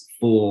spaces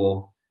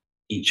for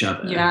each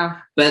other. Yeah.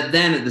 But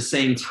then at the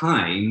same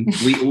time,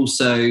 we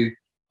also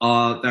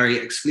are very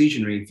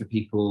exclusionary for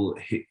people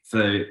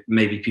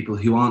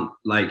who aren't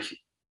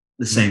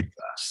the same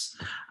as us.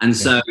 And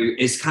so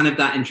it's kind of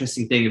that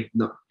interesting thing of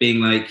not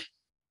being like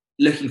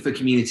looking for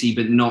community,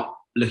 but not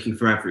looking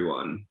for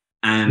everyone.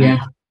 And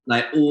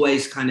like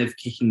always kind of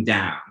kicking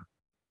down.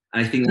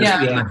 And I think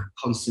that's really like a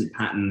constant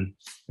pattton.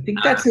 I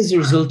think that's as a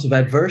result of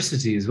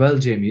adversity as well,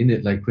 Jamie, isn't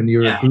it? Like when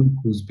you're a group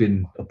who's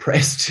been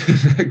oppressed.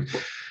 It's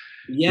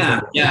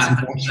a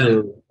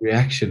natural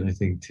reaction, I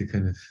think, to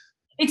kind of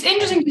it's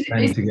interesting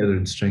band together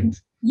in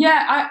strength.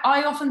 Yeah,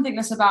 I often think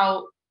this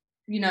about,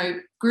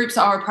 groups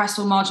that are oppressed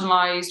or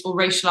marginalized or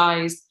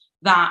racialized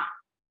that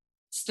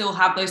still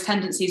have those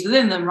tendencies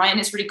within them, right? And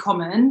it's really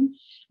common.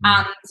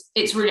 And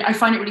I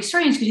find it really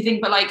strange because you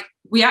think, but like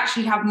we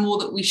actually have more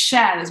that we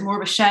share. There's more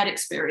of a shared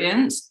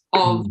experience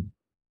of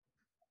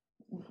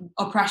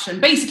oppression.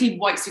 Basically,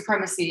 white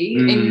supremacy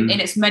in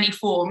its many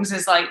forms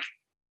is like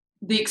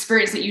the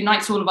experience that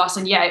unites all of us.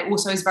 And it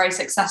also is very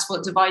successful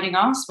at dividing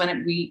us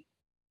when we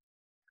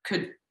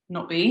could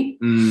not be.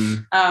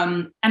 And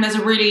there's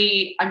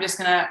I'm just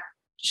gonna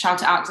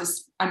shout it out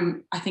because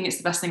I think it's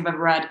the best thing I've ever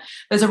read.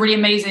 There's a really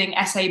amazing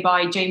essay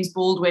by James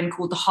Baldwin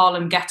called The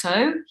Harlem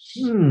Ghetto.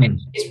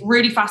 It's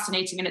really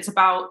fascinating, and it's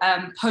about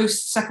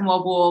post Second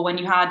World War, when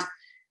you had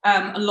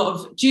a lot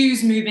of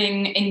Jews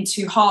moving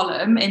into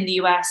Harlem in the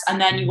US, and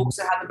then you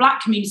also had the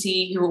Black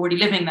community who were already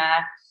living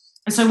there.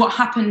 And so what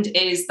happened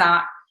is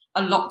that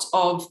a lot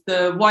of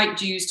the white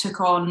Jews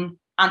took on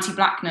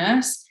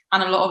anti-Blackness,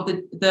 and a lot of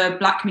the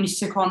Black community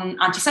took on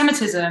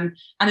anti-Semitism,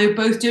 and they were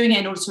both doing it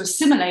in order to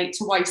assimilate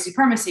to white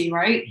supremacy,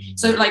 right?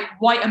 So like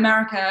white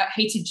America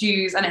hated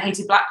Jews and it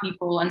hated Black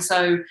people, and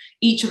so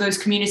each of those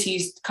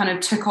communities kind of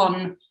took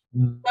on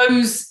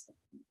those,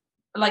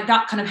 like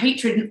that kind of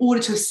hatred in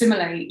order to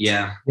assimilate.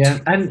 And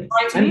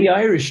the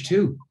Irish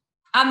too.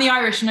 And the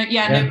Irish, no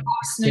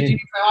bus, no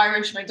Jews, no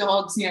Irish, no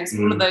dogs, it's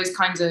all of those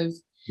kinds of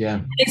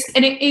and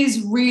it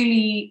is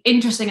really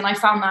interesting, and I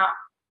found that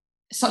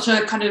such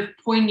a kind of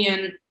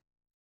poignant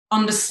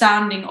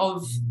understanding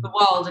of the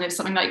world, and it's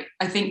something like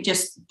I think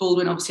just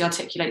Baldwin obviously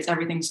articulates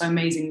everything so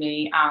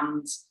amazingly,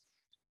 and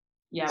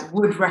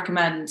would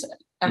recommend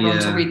everyone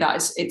to read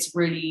that. It's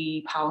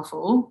really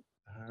powerful.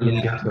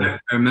 I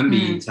remember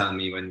you telling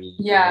me when you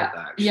read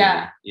that, actually.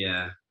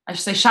 I should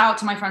say shout out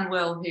to my friend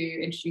Will who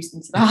introduced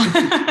me to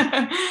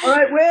that. All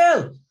right,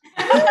 Will.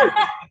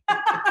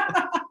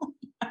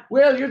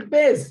 Will, you're the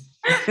best.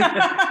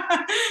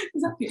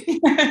 Exactly.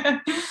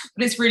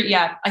 But it's really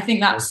I think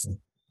that's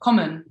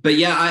common. But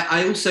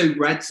I also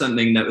read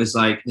something that was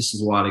like, this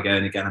was a while ago,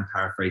 and again I'm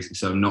paraphrasing,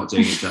 so I'm not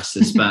doing it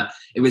justice, but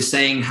it was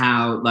saying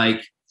how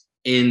like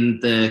in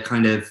the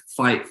kind of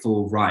fight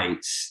for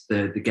rights,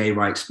 the gay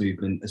rights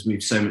movement has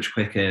moved so much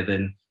quicker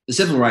than the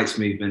civil rights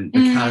movement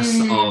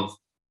because of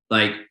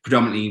like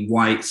predominantly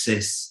white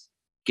cis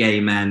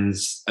gay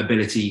men's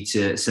ability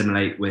to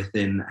assimilate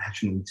within a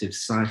heteronormative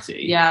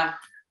society.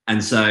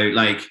 And so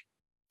like,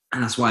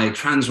 and that's why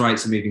trans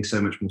rights are moving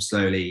so much more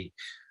slowly.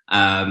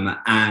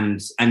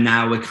 And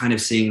now we're kind of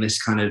seeing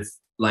this kind of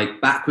like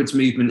backwards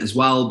movement as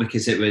well,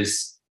 because it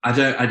was,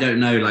 I don't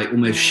know, like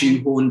almost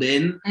shoehorned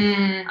in.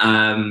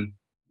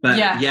 But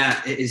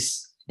it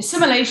is.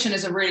 Assimilation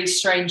is a really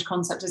strange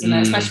concept, isn't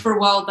it? Especially for a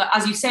world that,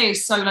 as you say,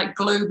 is so like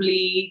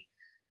globally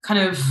kind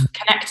of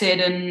connected,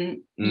 and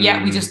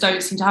yet we just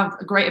don't seem to have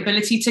a great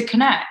ability to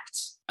connect.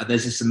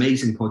 There's this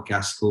amazing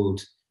podcast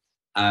called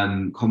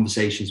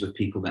Conversations with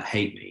People That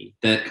Hate Me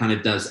that kind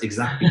of does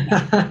exactly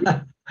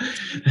that.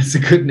 That's a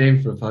good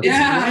name for a podcast.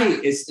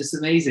 It's great. It's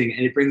amazing,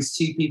 and it brings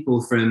two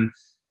people from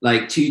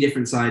like two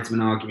different sides of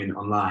an argument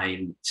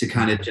online to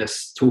kind of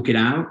just talk it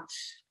out.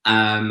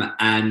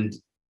 And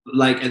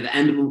like at the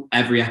end of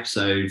every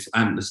episode, I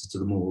haven't listened to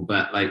them all,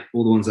 but like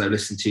all the ones I've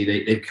listened to,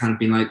 they've kind of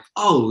been like,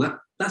 oh,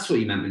 that's what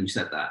you meant when you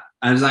said that.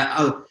 I was like,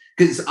 oh,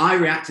 because I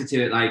reacted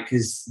to it like,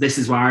 because this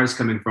is where I was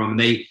coming from.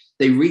 They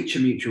reach a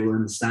mutual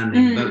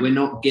understanding, but we're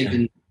not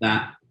given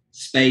that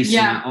space and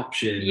that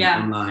option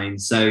online.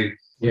 So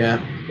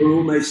we're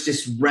almost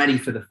just ready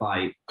for the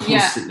fight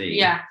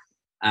constantly.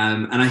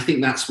 And I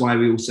think that's why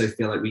we also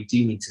feel like we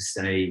do need to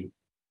stay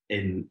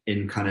in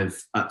kind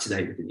of up to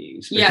date with the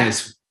news,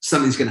 because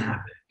something's going to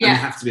happen. And you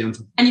have to be on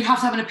top. And you have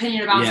to have an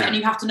opinion about it, and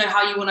you have to know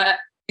how you want to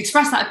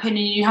express that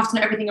opinion. You have to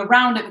know everything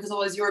around it, because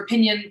otherwise your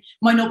opinion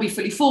might not be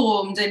fully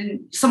formed,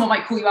 and someone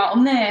might call you out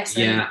on this.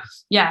 And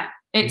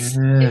it's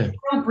a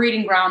real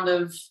breeding ground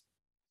of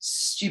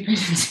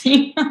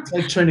stupidity. It's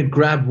like trying to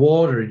grab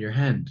water in your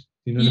hand.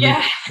 You know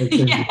what I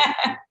mean?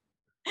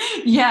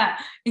 Yeah,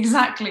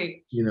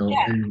 exactly. You know,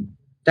 and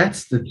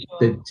that's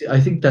I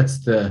think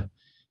that's you're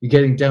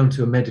getting down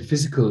to a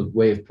metaphysical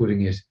way of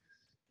putting it.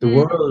 The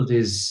world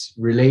is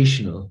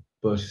relational,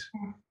 but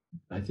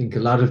I think a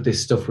lot of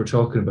this stuff we're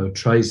talking about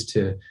tries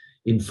to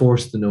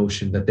enforce the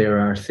notion that there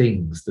are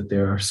things, that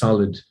there are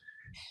solid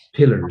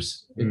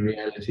pillars in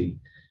reality.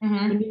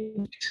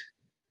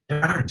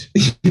 There aren't.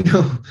 You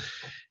know,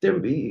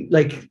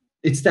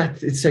 it's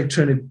like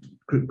trying to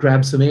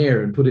grab some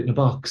air and put it in a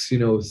box. You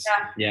know, it's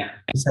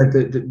like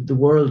the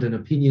world and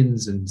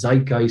opinions and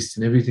zeitgeist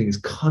and everything is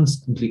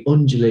constantly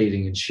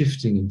undulating and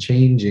shifting and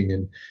changing,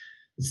 and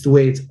it's the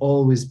way it's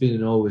always been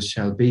and always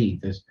shall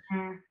be. That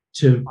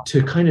to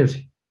kind of,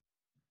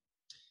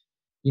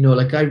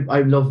 like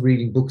I love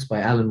reading books by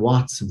Alan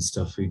Watts and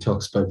stuff. He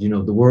talks about,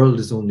 the world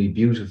is only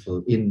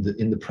beautiful in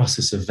the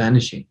process of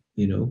vanishing,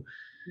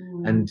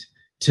 and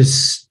to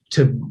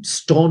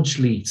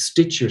staunchly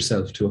stitch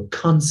yourself to a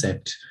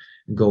concept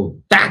and go,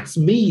 that's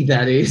me,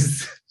 that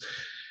is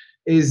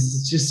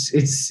just,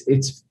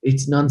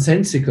 it's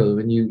nonsensical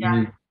when you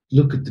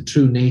look at the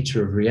true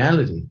nature of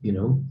reality,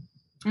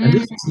 And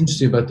this is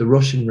interesting about the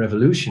Russian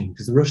Revolution,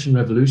 because the Russian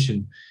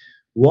Revolution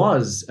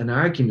was an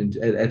argument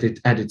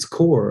at its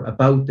core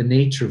about the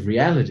nature of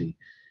reality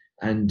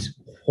and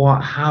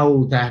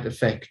how that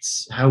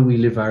affects how we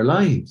live our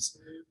lives,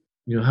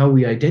 how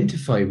we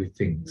identify with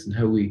things and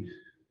how we,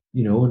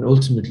 and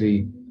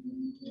ultimately,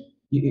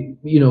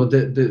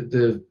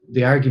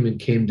 the argument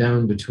came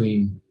down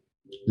between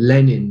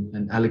Lenin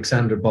and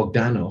Alexander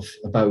Bogdanov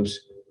about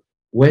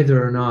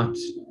whether or not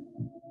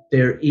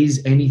there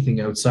is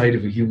anything outside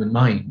of a human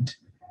mind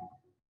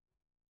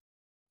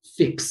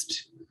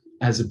fixed,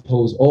 as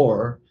opposed,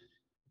 or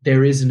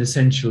there is an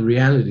essential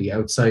reality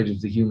outside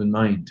of the human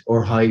mind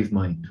or hive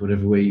mind,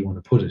 whatever way you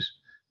want to put it.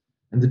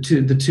 And the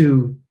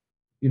two,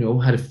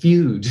 had a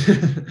feud,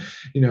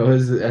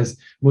 as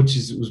much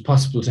as it was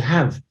possible to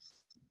have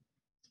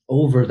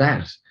over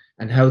that,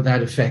 and how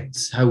that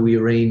affects how we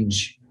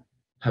arrange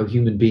how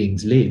human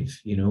beings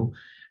live,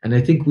 And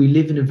I think we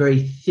live in a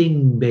very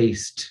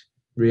thing-based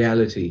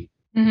reality,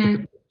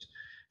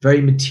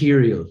 very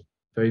material,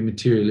 very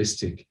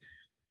materialistic.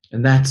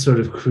 And that sort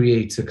of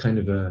creates a kind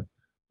of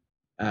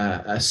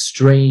a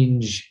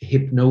strange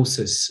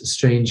hypnosis, a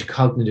strange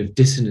cognitive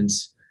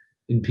dissonance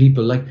in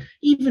people. Like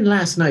even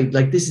last night,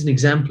 like this is an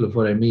example of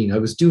what I mean. I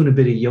was doing a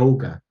bit of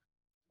yoga.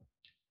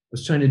 I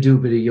was trying to do a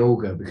bit of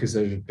yoga because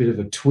there's a bit of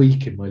a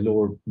tweak in my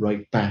lower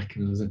right back,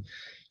 and I was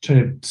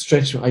trying to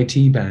stretch my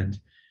IT band.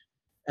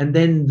 And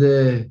then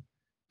the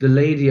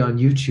lady on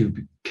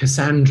YouTube,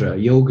 Cassandra,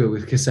 Yoga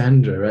with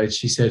Cassandra, right?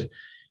 She said,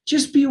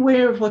 just be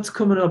aware of what's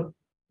coming up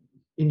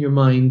in your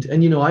mind.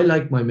 And, I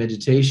like my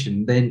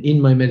meditation. Then in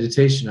my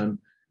meditation, I'm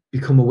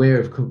become aware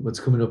of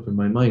what's coming up in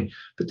my mind.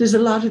 But there's a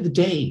lot of the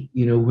day,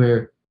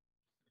 where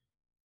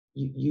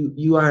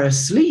you are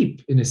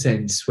asleep in a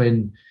sense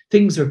when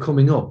things are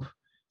coming up.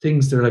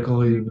 Things that are like,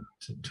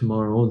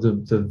 tomorrow,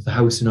 the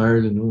house in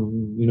Ireland,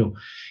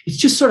 it's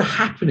just sort of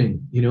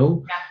happening,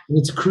 and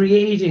it's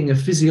creating a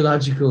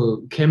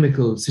physiological,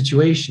 chemical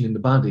situation in the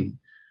body.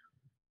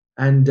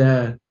 And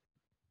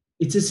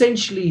it's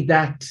essentially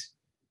that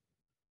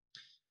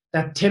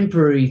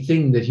temporary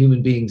thing that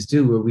human beings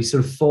do, where we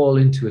sort of fall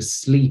into a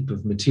sleep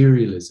of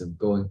materialism,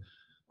 going,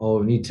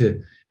 we need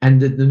to,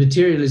 and the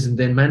materialism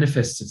then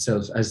manifests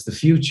itself as the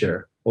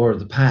future or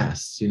the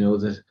past,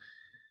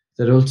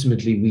 that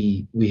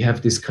ultimately we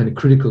have this kind of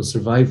critical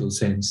survival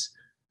sense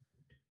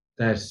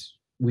that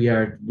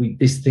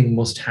this thing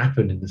must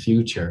happen in the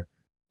future,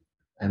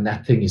 and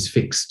that thing is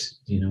fixed,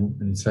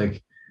 and it's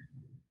like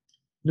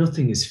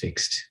nothing is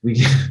fixed.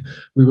 We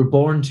were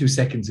born 2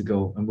 seconds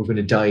ago and we're going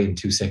to die in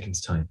 2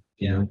 seconds time,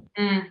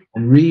 And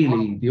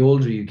really, the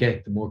older you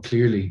get, the more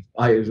clearly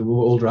the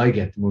older I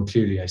get, the more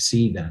clearly I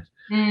see that.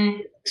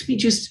 It makes me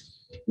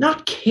just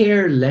not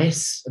care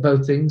less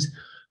about things,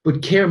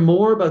 but care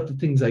more about the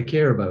things I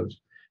care about,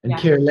 and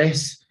care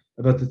less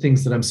about the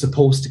things that I'm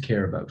supposed to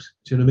care about.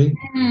 Do you know what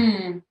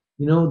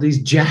I mean?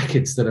 These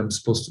jackets that I'm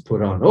supposed to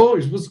put on. Oh,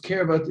 you're supposed to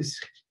care about this.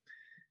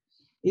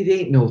 It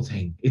ain't no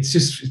thing. It's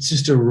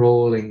just a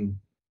rolling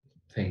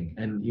thing.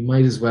 And you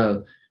might as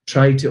well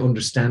try to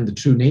understand the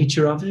true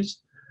nature of it,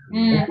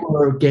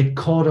 or get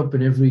caught up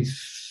in every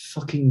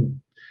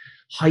fucking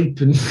hype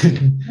and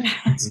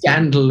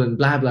scandal and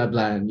blah, blah,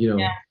 blah. And,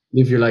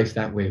 live your life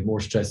that way more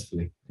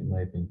stressfully, in my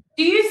opinion.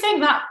 Do you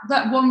think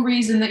that one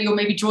reason that you're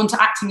maybe drawn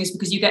to acting is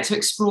because you get to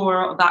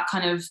explore that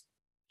kind of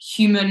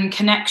human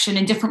connection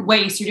in different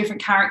ways through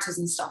different characters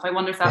and stuff? I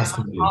wonder if that's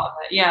part of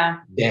it.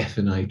 Yeah,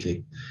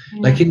 definitely.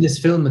 Like in this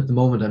film at the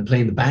moment, I'm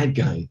playing the bad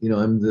guy.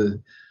 I'm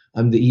the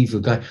evil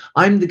guy.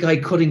 I'm the guy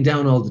cutting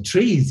down all the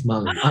trees,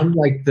 Molly. I'm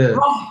like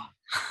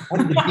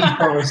I'm the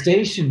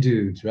deforestation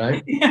dude,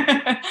 right?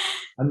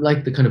 I'm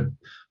like the kind of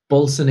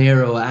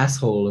Bolsonaro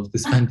asshole of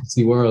this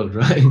fantasy world,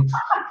 right?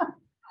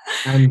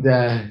 And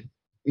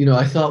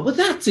I thought, well,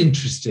 that's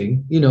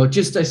interesting.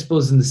 Just I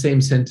suppose in the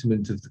same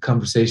sentiment of the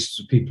conversations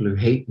with people who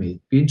hate me,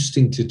 it'd be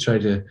interesting to try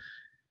to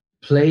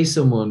play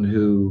someone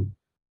who's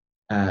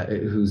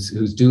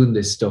doing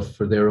this stuff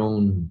for their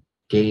own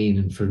gain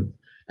and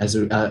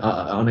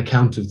on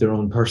account of their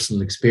own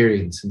personal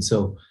experience. And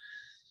so,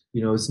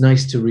 it's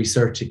nice to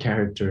research a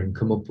character and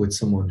come up with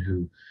someone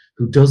who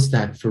does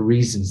that for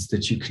reasons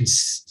that you can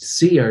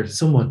see are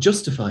somewhat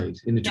justified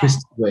in a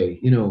twisted way,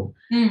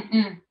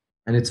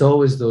 And it's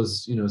always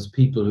those,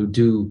 people who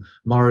do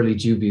morally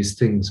dubious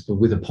things, but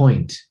with a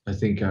point, I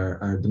think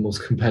are the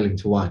most compelling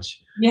to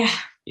watch.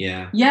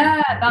 Yeah.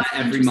 That's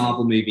every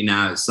Marvel movie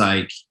now, it's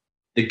like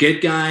the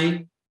good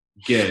guy,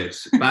 good,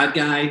 bad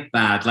guy,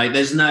 bad. Like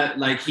there's no,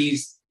 like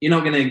you're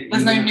not gonna.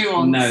 There's no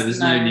nuance. No, there's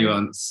no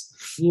nuance.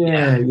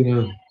 Yeah,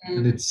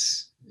 and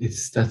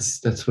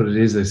that's what it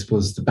is, I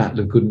suppose, the battle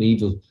of good and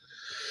evil.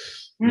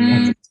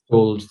 It's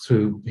told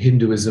through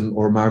Hinduism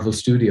or Marvel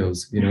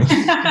Studios, you know.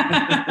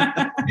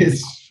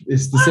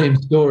 It's the same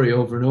story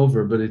over and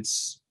over, but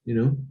it's, you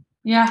know,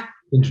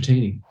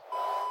 entertaining.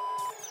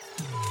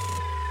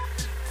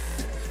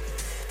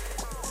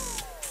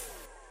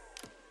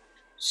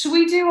 Should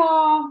we do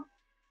our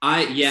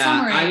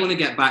summary? I want to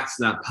get back to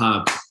that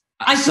pub.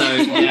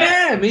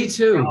 Yeah, me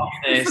too.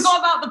 I forgot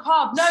about the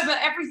pub. No, but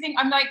everything,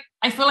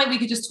 I feel like we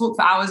could just talk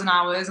for hours and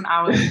hours and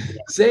hours.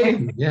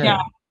 Same,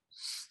 yeah.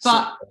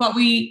 But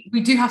we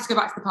do have to go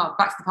back to the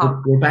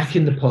pub. We're back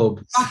in the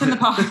pub. Back in the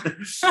pub.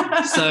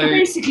 So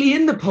basically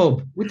in the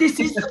pub. This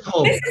is the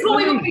pub. This is what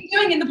we will be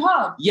doing in the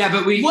pub. Yeah,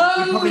 but we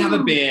probably have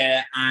a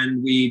beer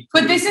and we...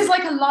 But this is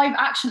like a live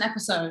action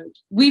episode.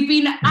 We've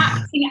been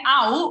acting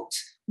out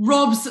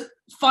Rob's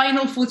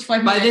final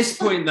 45 minutes. By this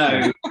point,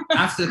 though,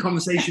 after the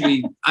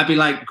conversation, I'd be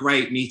like,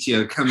 great,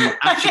 Meteor, come.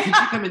 Actually, could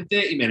you come in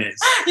 30 minutes?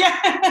 Yeah.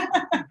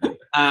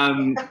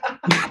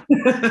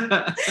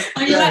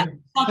 Let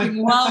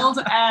fucking world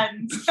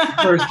end.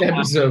 First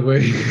episode where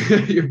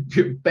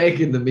you're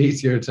begging the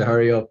Meteor to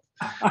hurry up.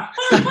 At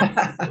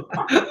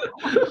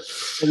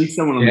least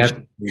someone on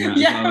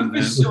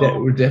the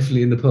sure. We're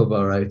definitely in the pub,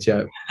 all right,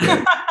 yeah.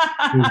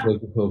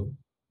 The pub.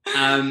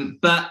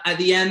 But at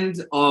the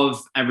end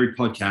of every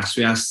podcast,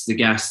 we ask the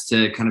guests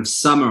to kind of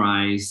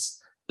summarize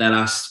their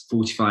last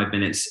 45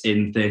 minutes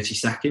in 30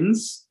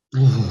 seconds.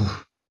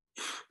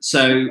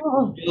 So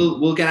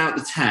we'll get out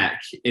the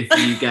tech if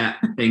you get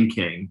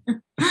thinking.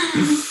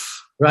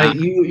 Right,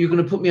 you're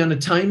going to put me on a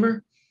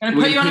timer? I'm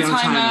going to put you on a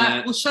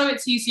timer. We'll show it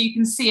to you so you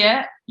can see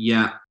it.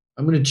 Yeah.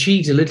 I'm going to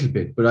cheat a little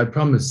bit, but I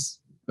promise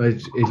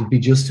it'll be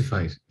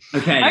justified.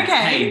 Okay.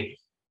 Hey.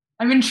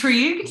 I'm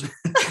intrigued.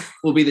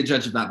 We'll be the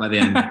judge of that by the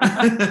end.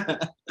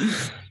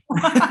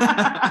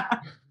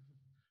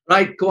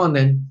 Right, go on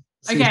then.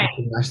 See if I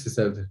can mash this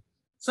out.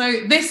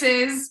 So this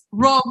is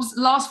Rob's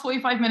last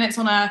 45 minutes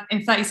on Earth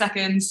in 30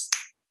 seconds.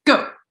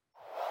 Go.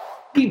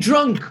 Be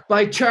Drunk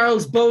by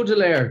Charles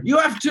Baudelaire. You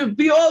have to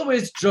be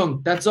always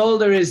drunk. That's all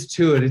there is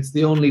to it. It's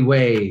the only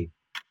way.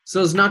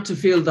 So as not to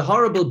feel the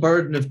horrible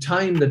burden of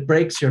time that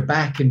breaks your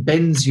back and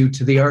bends you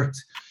to the earth.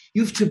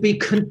 You have to be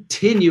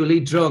continually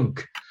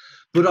drunk.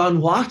 But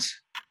on what?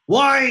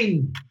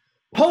 Wine,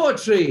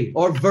 poetry,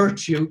 or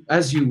virtue,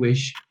 as you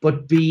wish,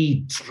 but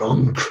be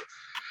drunk.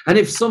 And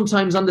if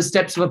sometimes on the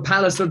steps of a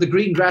palace or the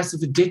green grass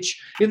of a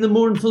ditch, in the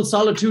mournful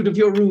solitude of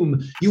your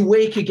room, you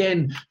wake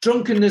again,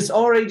 drunkenness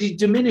already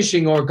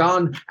diminishing or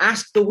gone,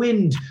 ask the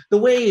wind, the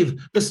wave,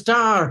 the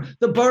star,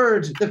 the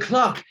bird, the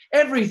clock,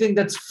 everything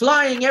that's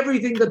flying,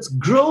 everything that's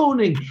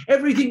groaning,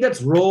 everything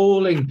that's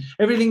rolling,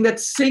 everything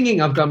that's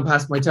singing, I've gone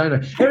past my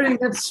timer, everything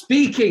that's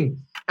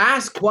speaking,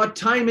 ask what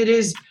time it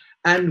is,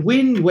 and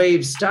wind,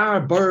 wave,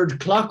 star, bird,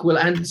 clock will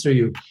answer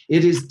you.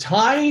 It is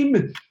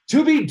time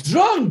to be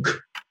drunk.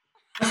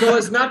 So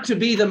as not to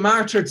be the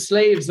martyred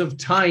slaves of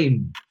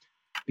time,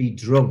 be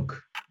drunk.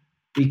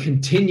 Be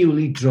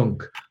continually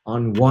drunk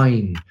on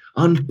wine,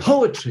 on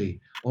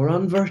poetry, or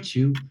on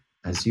virtue,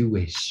 as you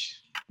wish.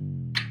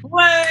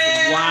 Wow.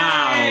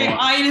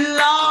 I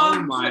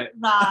love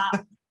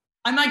that.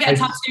 I might get a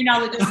tattoo now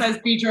that just says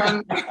be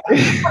drunk.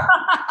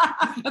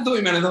 I thought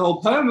we meant the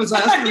whole poem. Was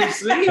like, that's really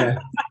sweet.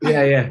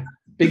 Yeah.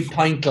 Big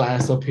pint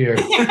glass up here.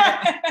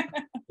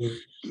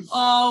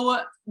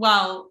 Oh,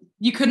 well,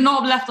 you could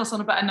not have left us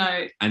on a better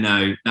note. I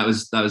know. That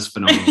was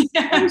phenomenal.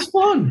 It was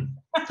fun.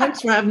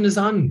 Thanks for having us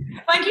on.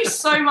 Thank you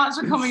so much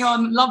for coming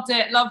on. Loved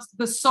it. Loved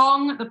the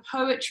song, the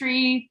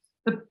poetry,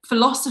 the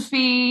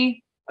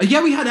philosophy.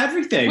 Yeah, we had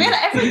everything.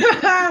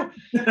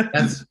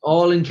 That's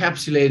all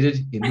encapsulated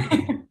in the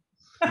pub.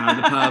 Power of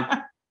the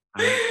pub.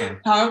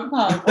 Power of the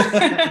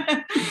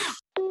pub.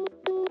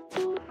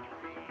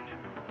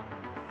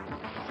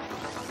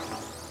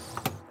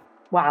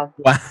 Wow.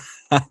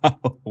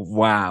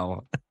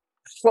 Wow.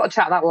 What a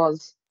chat that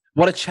was.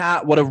 What a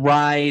chat, what a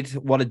ride,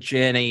 what a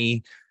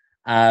journey.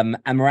 And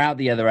we're out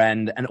the other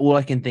end, and all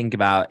I can think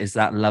about is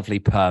that lovely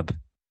pub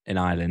in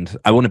Ireland.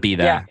 I want to be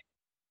there.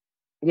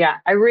 Yeah.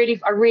 I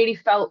really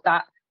felt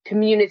that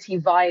community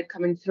vibe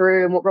coming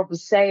through and what Rob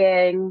was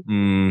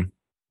saying.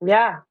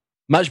 Yeah.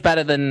 Much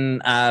better than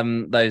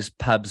those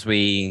pubs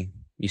we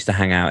used to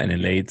hang out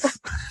in Leeds.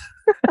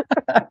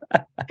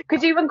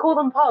 Could you even call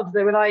them pubs?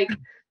 They were like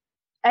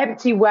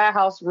empty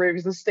warehouse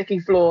rooms and sticky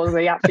floors.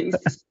 They actually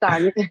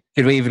stank.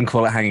 Could we even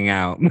call it hanging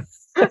out?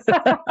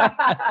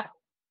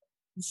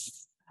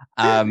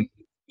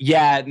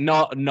 Yeah,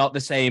 not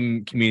the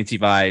same community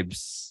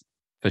vibes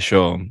for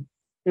sure.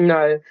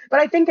 No, but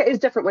I think it is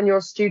different when you're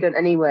a student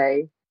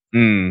anyway.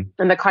 And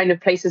the kind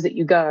of places that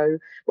you go.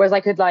 Whereas I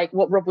could like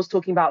what Rob was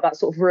talking about, that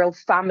sort of real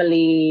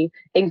family,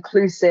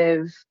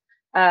 inclusive,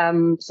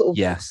 sort of,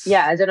 yes.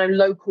 Yeah, I don't know,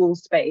 local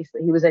space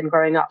that he was in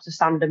growing up to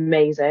sound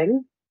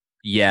amazing.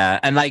 Yeah,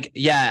 and like,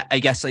 yeah, I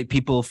guess like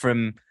people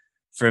from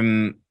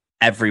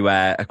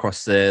everywhere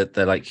across the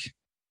like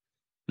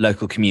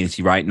local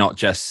community, right? Not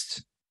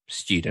just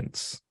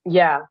students.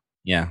 Yeah.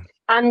 Yeah.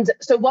 And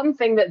so one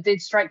thing that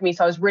did strike me,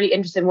 so I was really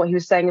interested in what he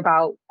was saying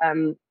about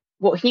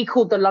what he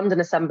called the London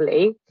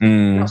Assembly.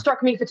 It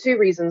struck me for two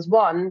reasons.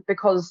 One,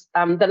 because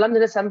the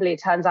London Assembly,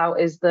 it turns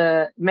out, is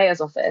the mayor's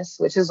office,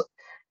 which is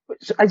what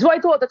I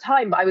thought at the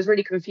time, but I was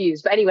really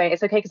confused. But anyway,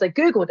 it's okay because I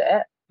Googled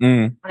it,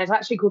 and it's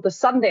actually called the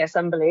Sunday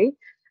Assembly.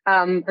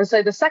 And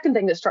so the second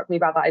thing that struck me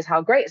about that is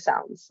how great it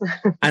sounds.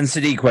 And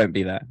Sadiq won't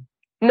be there.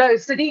 No,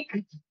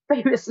 Sadiq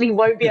famously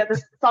won't be at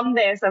the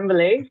Sunday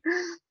Assembly.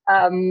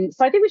 So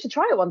I think we should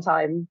try it one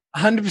time.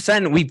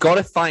 100%. We've got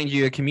to find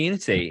you a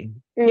community.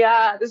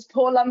 Yeah, this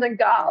poor London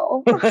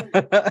girl.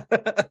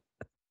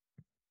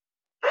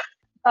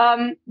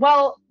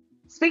 Well,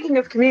 speaking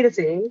of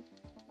community.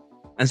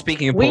 And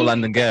speaking of poor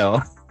London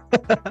girl.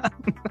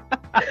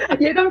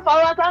 You can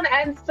follow us on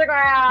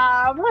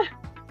Instagram.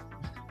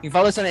 You can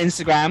follow us on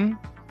Instagram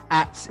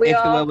at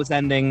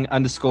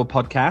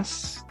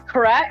iftheworldwasending_podcasts.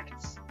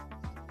 Correct.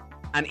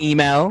 And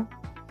email,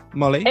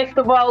 Molly.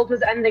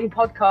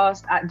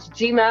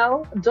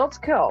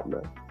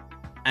 iftheworldwasendingpodcast@gmail.com.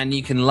 And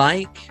you can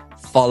like,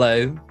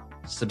 follow,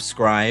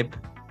 subscribe.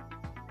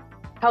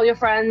 Tell your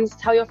friends,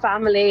 tell your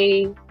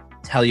family.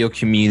 Tell your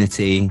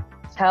community.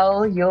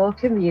 Tell your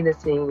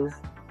community.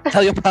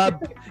 Tell your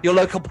pub, your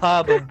local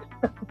pub. And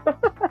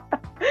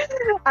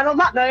on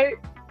that note,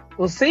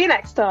 we'll see you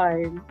next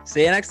time.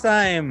 See you next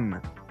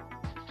time.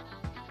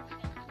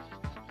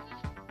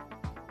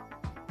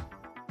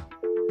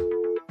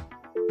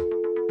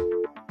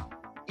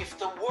 If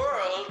the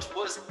world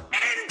was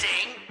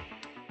ending,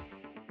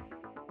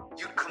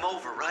 you'd come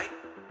over, right?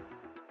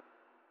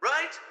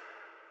 Right?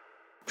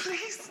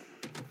 Please.